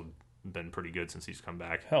guy's still been pretty good since he's come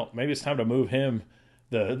back. Hell, maybe it's time to move him,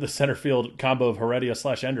 the center field combo of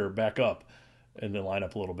Heredia/Ender, back up in the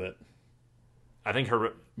lineup a little bit. I think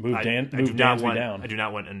Dansby down. I do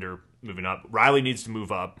not want Ender moving up. Riley needs to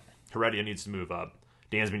move up. Heredia needs to move up.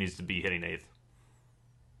 Dansby needs to be hitting 8th.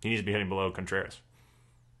 He needs to be hitting below Contreras.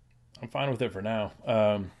 I'm fine with it for now.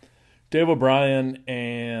 Dave O'Brien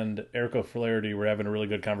and Eric O'Flaherty were having a really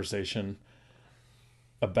good conversation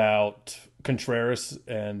about Contreras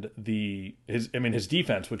and his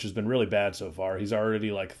defense, which has been really bad so far. He's already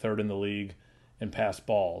like 3rd in the league in passed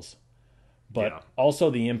balls. But also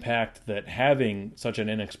the impact that having such an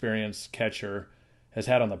inexperienced catcher has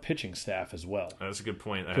had on the pitching staff as well. That's a good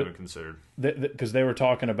point I haven't considered. Because they were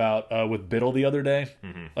talking about with Biddle the other day,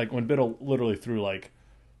 like when Biddle literally threw like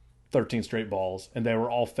 13 straight balls, and they were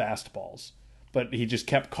all fastballs. But he just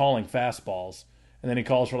kept calling fastballs, and then he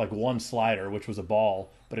calls for like one slider, which was a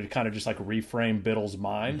ball, but it kind of just like reframed Biddle's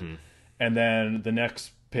mind. And then the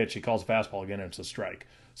next pitch, he calls a fastball again, and it's a strike.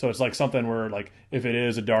 So it's like something where like if it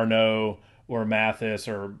is a d'Arnaud or a Mathis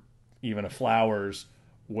or even a Flowers,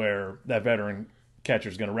 where that veteran catcher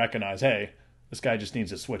is going to recognize, hey, this guy just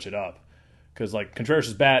needs to switch it up. Because like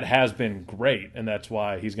Contreras' bat has been great, and that's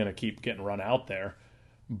why he's going to keep getting run out there.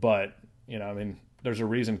 But, I mean, there's a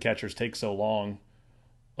reason catchers take so long.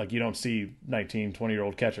 Like, you don't see 19,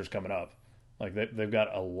 20-year-old catchers coming up. Like, they've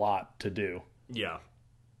got a lot to do. Yeah.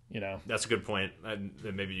 That's a good point. And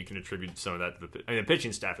maybe you can attribute some of that to the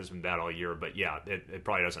pitching staff has been bad all year, but yeah, it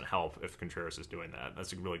probably doesn't help if Contreras is doing that.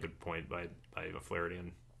 That's a really good point by O'Flaherty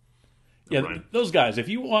and yeah, Ryan. Those guys, if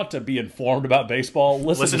you want to be informed about baseball,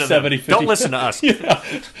 listen to 70-50. Don't listen to us.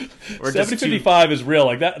 70-55 is real.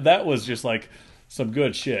 Like that was just like some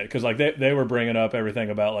good shit. Because like they were bringing up everything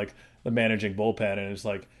about like the managing bullpen, and it's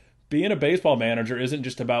like being a baseball manager isn't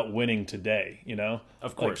just about winning today,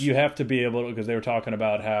 Of course. Like you have to be able to, because they were talking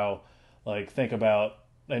about how, like, think about,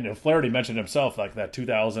 and Flaherty mentioned himself, like that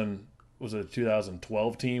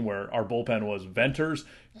 2012 team where our bullpen was Venters,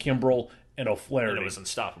 Kimbrel, and O'Flaherty. And it was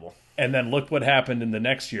unstoppable. And then look what happened in the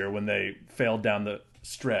next year when they failed down the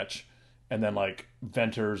stretch. And then, like,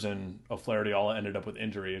 Venters and O'Flaherty all ended up with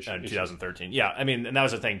injury issues. In 2013. Yeah, I mean, and that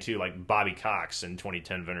was the thing, too. Like, Bobby Cox in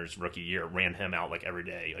 2010, Venters' rookie year, ran him out, like, every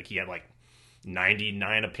day. Like, he had, like,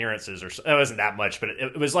 99 appearances or so. It wasn't that much, but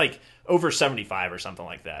it was, like, over 75 or something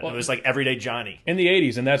like that. Well, it was, like, everyday Johnny. In the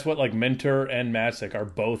 80s, and that's what, like, Minter and Matzik are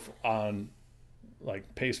both on,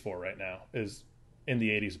 like, pace for right now, is in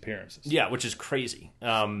the 80s appearances. Yeah, which is crazy.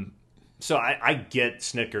 So I get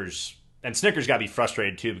Snickers. And Snickers got to be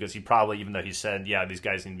frustrated, too, because he probably, even though he said, yeah, these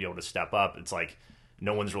guys need to be able to step up, it's like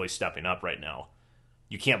no one's really stepping up right now.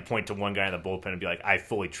 You can't point to one guy in the bullpen and be like, I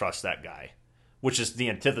fully trust that guy, which is the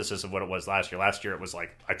antithesis of what it was last year. Last year, it was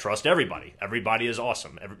like, I trust everybody. Everybody is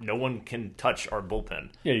awesome. No one can touch our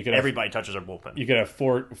bullpen. Yeah, everybody touches our bullpen. You could have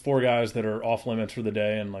four guys that are off limits for the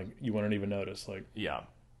day, and like you wouldn't even notice. Like, yeah,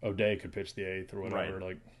 O'Day could pitch the 8th or whatever.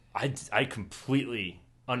 Right. Like, I completely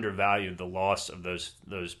undervalued the loss of those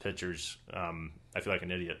pitchers. I feel like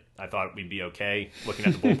an idiot. I thought we'd be okay looking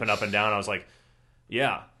at the bullpen up and down. I was like,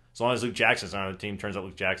 yeah, as long as Luke Jackson's not on the team, turns out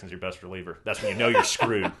Luke Jackson's your best reliever. That's when you know you're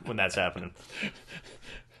screwed when that's happening.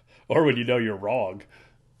 Or when you know you're wrong.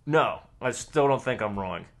 No, I still don't think I'm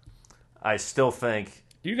wrong. I still think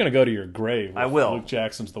you're going to go to your grave. I will. Luke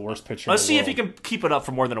Jackson's the worst pitcher. Let's in the see world. if he can keep it up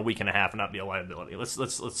for more than a week and a half and not be a liability.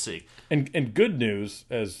 Let's see. And good news,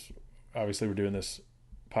 as obviously we're doing this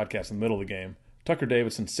podcast in the middle of the game. Tucker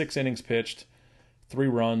Davidson, 6 innings pitched, 3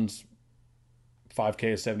 runs, 5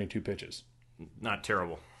 Ks, 72 pitches. Not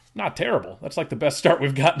terrible. Not terrible. That's like the best start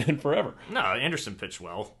we've gotten in forever. No, Anderson pitched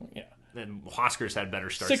well. Yeah. And Hosker's had better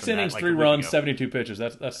starts 6 than innings, that, 3 runs, 72 pitches.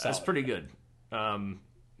 That's solid. That's pretty good.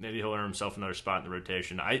 Maybe he'll earn himself another spot in the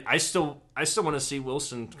rotation. I still want to see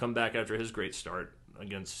Wilson come back after his great start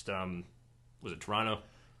against was it Toronto?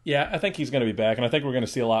 Yeah, I think he's going to be back, and I think we're going to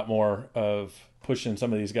see a lot more of pushing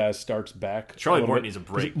some of these guys' starts back. Charlie Morton needs a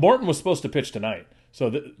break. Morton was supposed to pitch tonight, So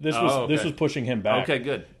this was pushing him back. Okay,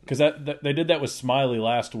 good. Because they did that with Smiley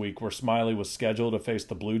last week, where Smiley was scheduled to face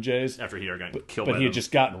the Blue Jays After he got killed, but he had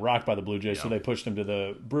just gotten rocked by the Blue Jays, so they pushed him to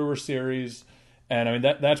the Brewers series. And I mean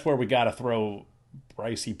that's where we got to throw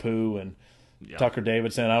Brycey Poo and Tucker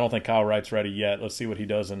Davidson. I don't think Kyle Wright's ready yet. Let's see what he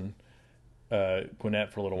does in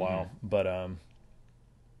Gwinnett for a little while. But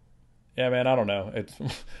yeah, man, I don't know. It's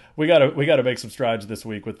we gotta make some strides this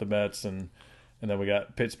week with the Mets, and then we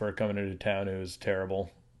got Pittsburgh coming into town, who is terrible.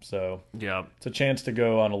 So it's a chance to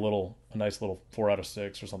go on a nice little 4 out of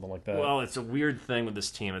 6 or something like that. Well, it's a weird thing with this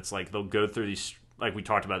team. It's like they'll go through these, like we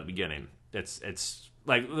talked about at the beginning. It's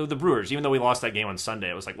like the Brewers. Even though we lost that game on Sunday,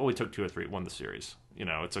 it was like, well, we took 2 or 3, won the series.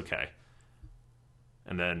 It's okay.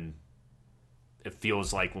 And then it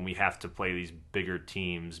feels like when we have to play these bigger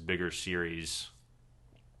teams, bigger series,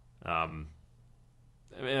 or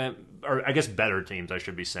I guess better teams, I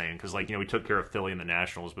should be saying, because we took care of Philly and the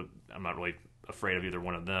Nationals, but I'm not really afraid of either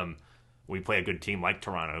one of them. We play a good team like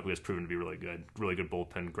Toronto, who has proven to be really good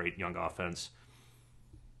bullpen, great young offense,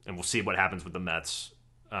 and we'll see what happens with the Mets.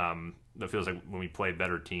 That feels like when we play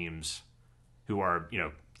better teams who are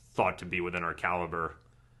thought to be within our caliber,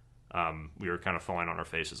 we are kind of falling on our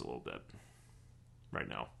faces a little bit right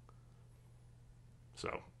now.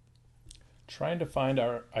 So trying to find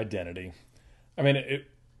our identity. I mean,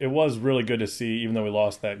 it was really good to see, even though we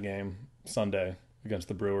lost that game Sunday against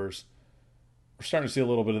the Brewers. We're starting to see a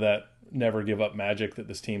little bit of that never give up magic that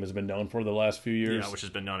this team has been known for the last few years. Yeah, which has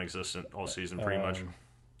been non-existent all season pretty much.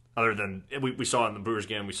 Other than we saw it in the Brewers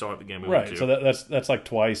game, we saw it at the game we went to. So that's like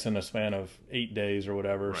twice in a span of 8 days or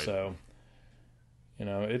whatever. Right. So,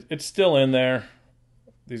 it's still in there.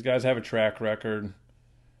 These guys have a track record.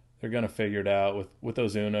 They're going to figure it out with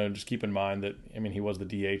Ozuna. Just keep in mind that, he was the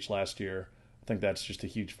DH last year. I think that's just a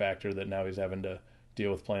huge factor that now he's having to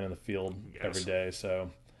deal with playing in the field every day.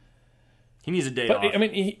 So he needs a day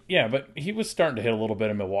off. But he was starting to hit a little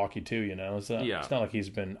bit in Milwaukee too. It's not like he's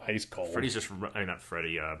been ice cold. Freddie's not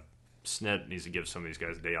Freddie. Snit needs to give some of these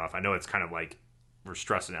guys a day off. I know it's kind of like we're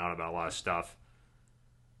stressing out about a lot of stuff,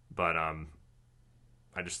 but I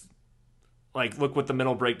just look what the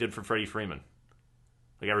mental break did for Freddie Freeman.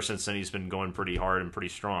 Ever since then, he's been going pretty hard and pretty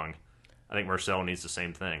strong. I think Marcel needs the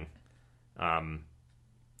same thing.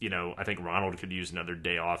 I think Ronald could use another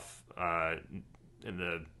day off in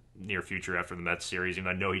the near future after the Mets series. Even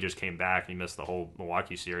though I know he just came back and he missed the whole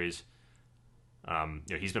Milwaukee series.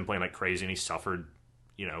 He's been playing like crazy, and he suffered,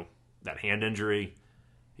 that hand injury.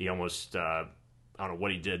 He almost, I don't know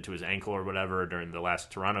what he did to his ankle or whatever during the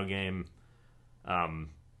last Toronto game.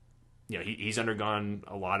 He's undergone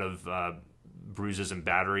a lot of bruises and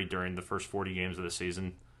battery during the first 40 games of the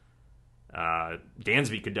season.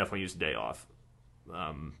 Dansby could definitely use a day off.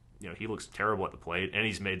 He looks terrible at the plate, and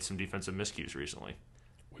he's made some defensive miscues recently.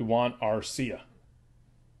 We want Arcia.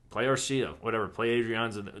 Play Arcia, whatever. Play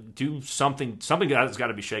Adrianza. Do something. Something that's got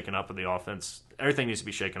to be shaken up in the offense. Everything needs to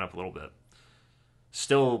be shaken up a little bit.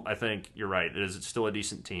 Still, I think you're right. It's still a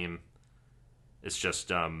decent team. It's just,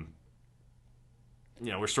 we're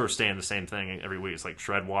sort of saying the same thing every week. It's like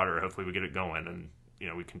tread water. Hopefully we get it going, and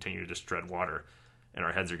we continue to just tread water, and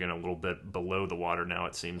our heads are getting a little bit below the water now.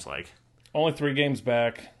 It seems like only 3 games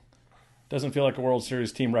back. Doesn't feel like a World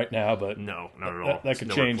Series team right now, but no, not at all. That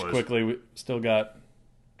could change quickly. We still got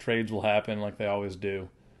trades will happen like they always do.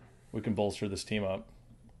 We can bolster this team up.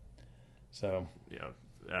 So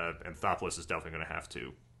Anthopoulos is definitely going to have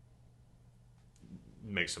to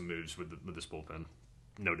make some moves with this bullpen,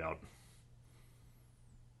 no doubt.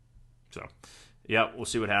 So, we'll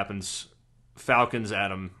see what happens. Falcons,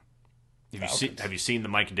 Adam. Have you seen the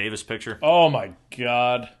Mike Davis picture? Oh my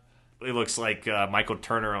God! He looks like Michael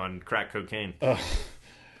Turner on crack cocaine. A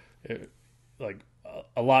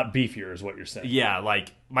lot beefier is what you're saying. Yeah,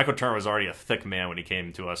 Michael Turner was already a thick man when he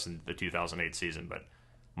came to us in the 2008 season, but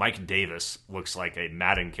Mike Davis looks like a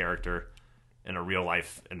Madden character in a real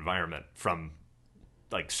life environment from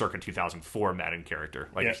circa 2004 Madden character.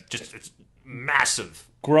 It's massive.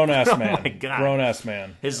 Grown ass man. Oh my God. Grown ass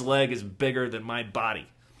man. His leg is bigger than my body.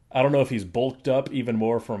 I don't know if he's bulked up even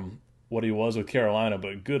more from what he was with Carolina,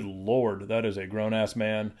 but good Lord, that is a grown ass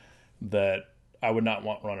man that I would not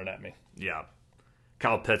want running at me. Yeah.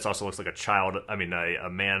 Kyle Pitts also looks like a child. I mean, a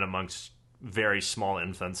man amongst very small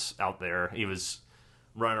infants out there. He was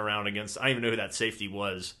running around against, I don't even know who that safety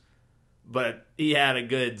was, but he had a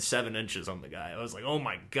good 7 inches on the guy. I was like, oh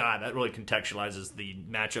my God, that really contextualizes the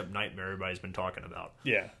matchup nightmare everybody's been talking about.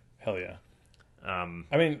 Yeah, hell yeah.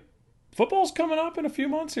 I mean, football's coming up in a few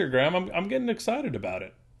months here, Graham. I'm getting excited about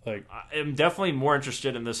it. I'm definitely more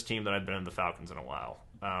interested in this team than I've been in the Falcons in a while.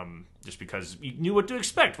 Just because you knew what to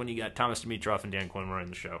expect when you got Thomas Dimitroff and Dan Quinn running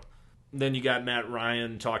the show. Then you got Matt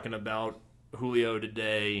Ryan talking about Julio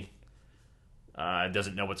today.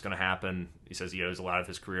 Doesn't know what's going to happen. He says he owes a lot of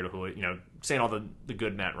his career to Julio. Saying all the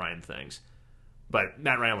good Matt Ryan things. But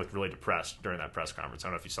Matt Ryan looked really depressed during that press conference. I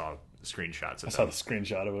don't know if you saw the screenshots. I saw the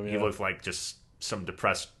screenshot of him. Yeah. He looked like just some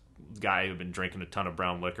depressed guy who'd been drinking a ton of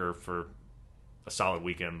brown liquor for a solid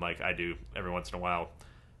weekend, like I do every once in a while,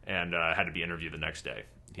 and had to be interviewed the next day.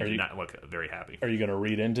 He did not look very happy. Are you going to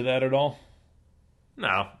read into that at all?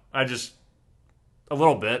 No, a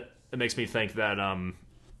little bit. It makes me think that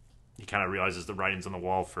he kind of realizes the writing's on the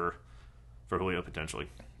wall for Julio potentially.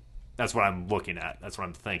 That's what I'm looking at. That's what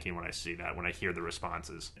I'm thinking when I see that, when I hear the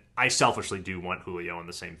responses. I selfishly do want Julio on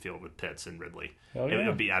the same field with Pitts and Ridley. Oh, yeah. It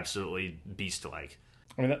would be absolutely beast-like.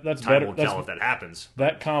 I mean, that's Time better. will tell if that happens.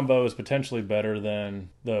 That combo is potentially better than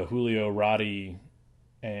the Julio, Roddy,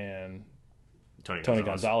 and Tony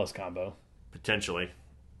Gonzalez combo. Potentially.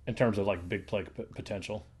 In terms of, big play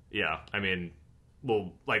potential. Yeah. I mean,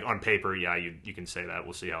 well, on paper, yeah, you can say that.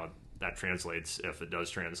 We'll see how that translates, if it does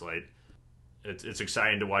translate. It's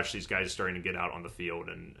exciting to watch these guys starting to get out on the field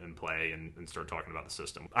and play and start talking about the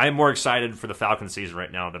system. I am more excited for the Falcons season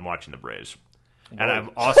right now than watching the Braves. And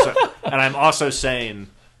I'm also saying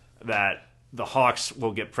that the Hawks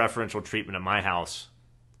will get preferential treatment at my house,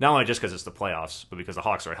 not only just because it's the playoffs, but because the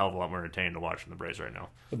Hawks are a hell of a lot more entertaining to watch than the Braves right now.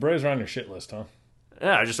 The Braves are on your shit list, huh?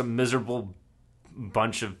 Yeah, just a miserable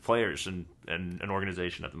bunch of players and an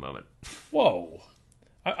organization at the moment. Whoa.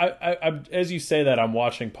 I as you say that, I'm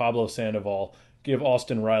watching Pablo Sandoval give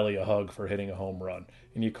Austin Riley a hug for hitting a home run,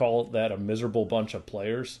 and you call that a miserable bunch of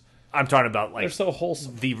players? I'm talking about they're so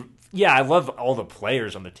wholesome. I love all the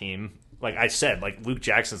players on the team. Like I said, Luke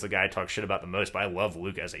Jackson's the guy I talk shit about the most, but I love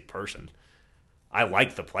Luke as a person. I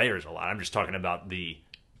like the players a lot. I'm just talking about the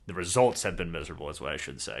results have been miserable, is what I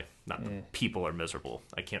should say. Not the people are miserable.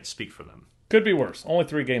 I can't speak for them. Could be worse. Only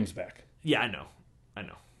 3 games back. Yeah, I know.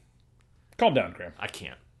 Calm down, Graham. I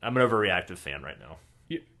can't. I'm an overreactive fan right now.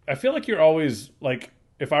 I feel like you're always,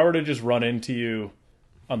 if I were to just run into you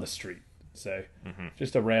on the street, say,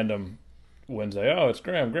 just a random Wednesday, oh, it's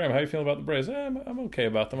Graham. Graham, how you feeling about the Braves? I'm okay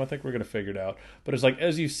about them. I think we're going to figure it out. But it's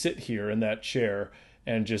as you sit here in that chair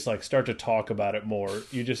and just, start to talk about it more,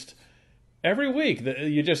 you just... Every week,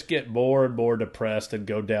 you just get more and more depressed and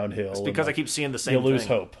go downhill. It's because I keep seeing the same thing. You lose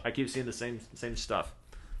hope. I keep seeing the same stuff.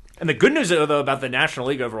 And the good news, though, about the National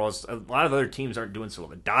League overall is a lot of other teams aren't doing so well.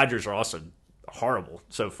 The Dodgers are also horrible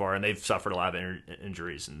so far, and they've suffered a lot of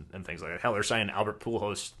injuries and things like that. Hell, they're signing Albert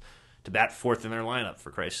Pujols to bat fourth in their lineup,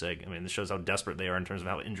 for Christ's sake. I mean, this shows how desperate they are in terms of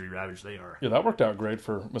how injury-ravaged they are. Yeah, that worked out great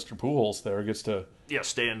for Mr. Pujols there. He gets to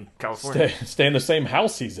stay in California. Stay in the same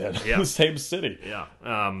house he's in, the same city. Yeah.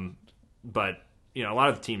 But... a lot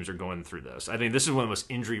of the teams are going through this. I think this is one of the most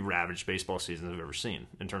injury-ravaged baseball seasons I've ever seen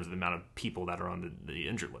in terms of the amount of people that are on the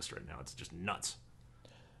injured list right now. It's just nuts.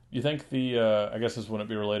 You think I guess this wouldn't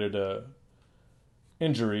be related to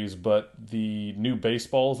injuries, but the new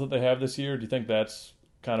baseballs that they have this year, do you think that's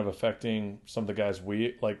kind of affecting some of the guys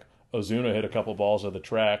Ozuna hit a couple balls at the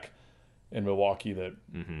track in Milwaukee that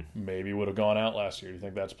maybe would have gone out last year. Do you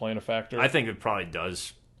think that's playing a factor? I think it probably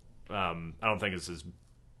does. I don't think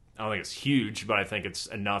it's huge, but I think it's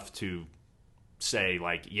enough to say,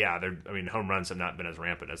 home runs have not been as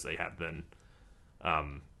rampant as they have been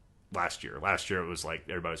last year. Last year, it was like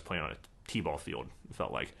everybody was playing on a T-ball field, it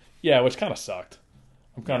felt like. Yeah, which kind of sucked.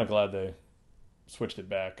 I'm kind of glad they switched it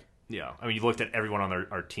back. Yeah. I mean, you looked at everyone on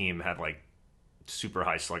our team had, super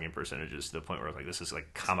high slugging percentages to the point where I was like, this is,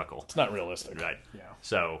 comical. It's not realistic. Right. Yeah.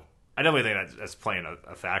 So, I definitely think that's playing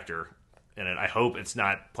a factor. And I hope it's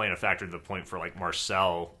not playing a factor to the point for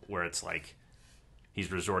Marcel, where it's he's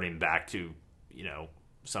resorting back to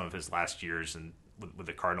some of his last years and with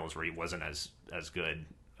the Cardinals where he wasn't as good.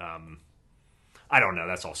 I don't know.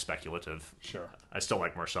 That's all speculative. Sure. I still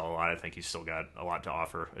like Marcel a lot. I think he's still got a lot to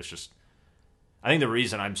offer. It's just I think the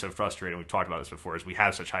reason I'm so frustrated, and we've talked about this before, is we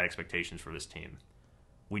have such high expectations for this team.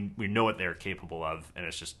 We know what they're capable of, and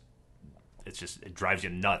it drives you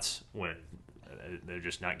nuts when they're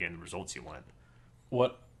just not getting the results you want.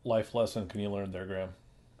 What life lesson can you learn there,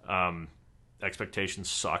 Graham? Expectations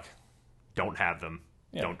suck. Don't have them.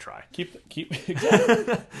 Yeah. Don't try.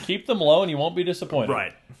 Exactly. Keep them low, and you won't be disappointed.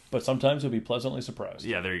 Right. But sometimes you'll be pleasantly surprised.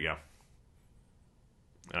 Yeah, there you go.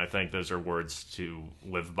 And I think those are words to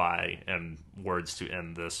live by and words to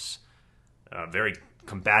end this very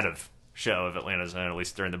combative show of Atlanta's Own, at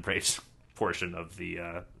least during the Braves portion of the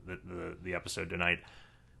episode tonight.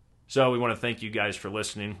 So we want to thank you guys for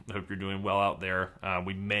listening. I hope you're doing well out there.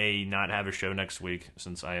 We may not have a show next week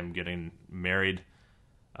since I am getting married.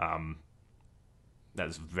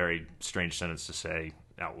 That's a very strange sentence to say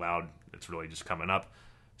out loud. It's really just coming up.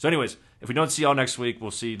 So, anyways, if we don't see y'all next week, we'll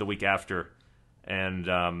see the week after. And,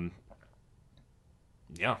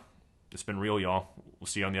 yeah, it's been real, y'all. We'll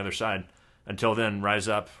see you on the other side. Until then, rise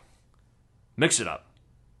up, mix it up,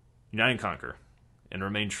 unite and conquer, and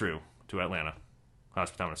remain true to Atlanta.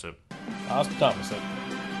 Hospitalis. Hospitalis.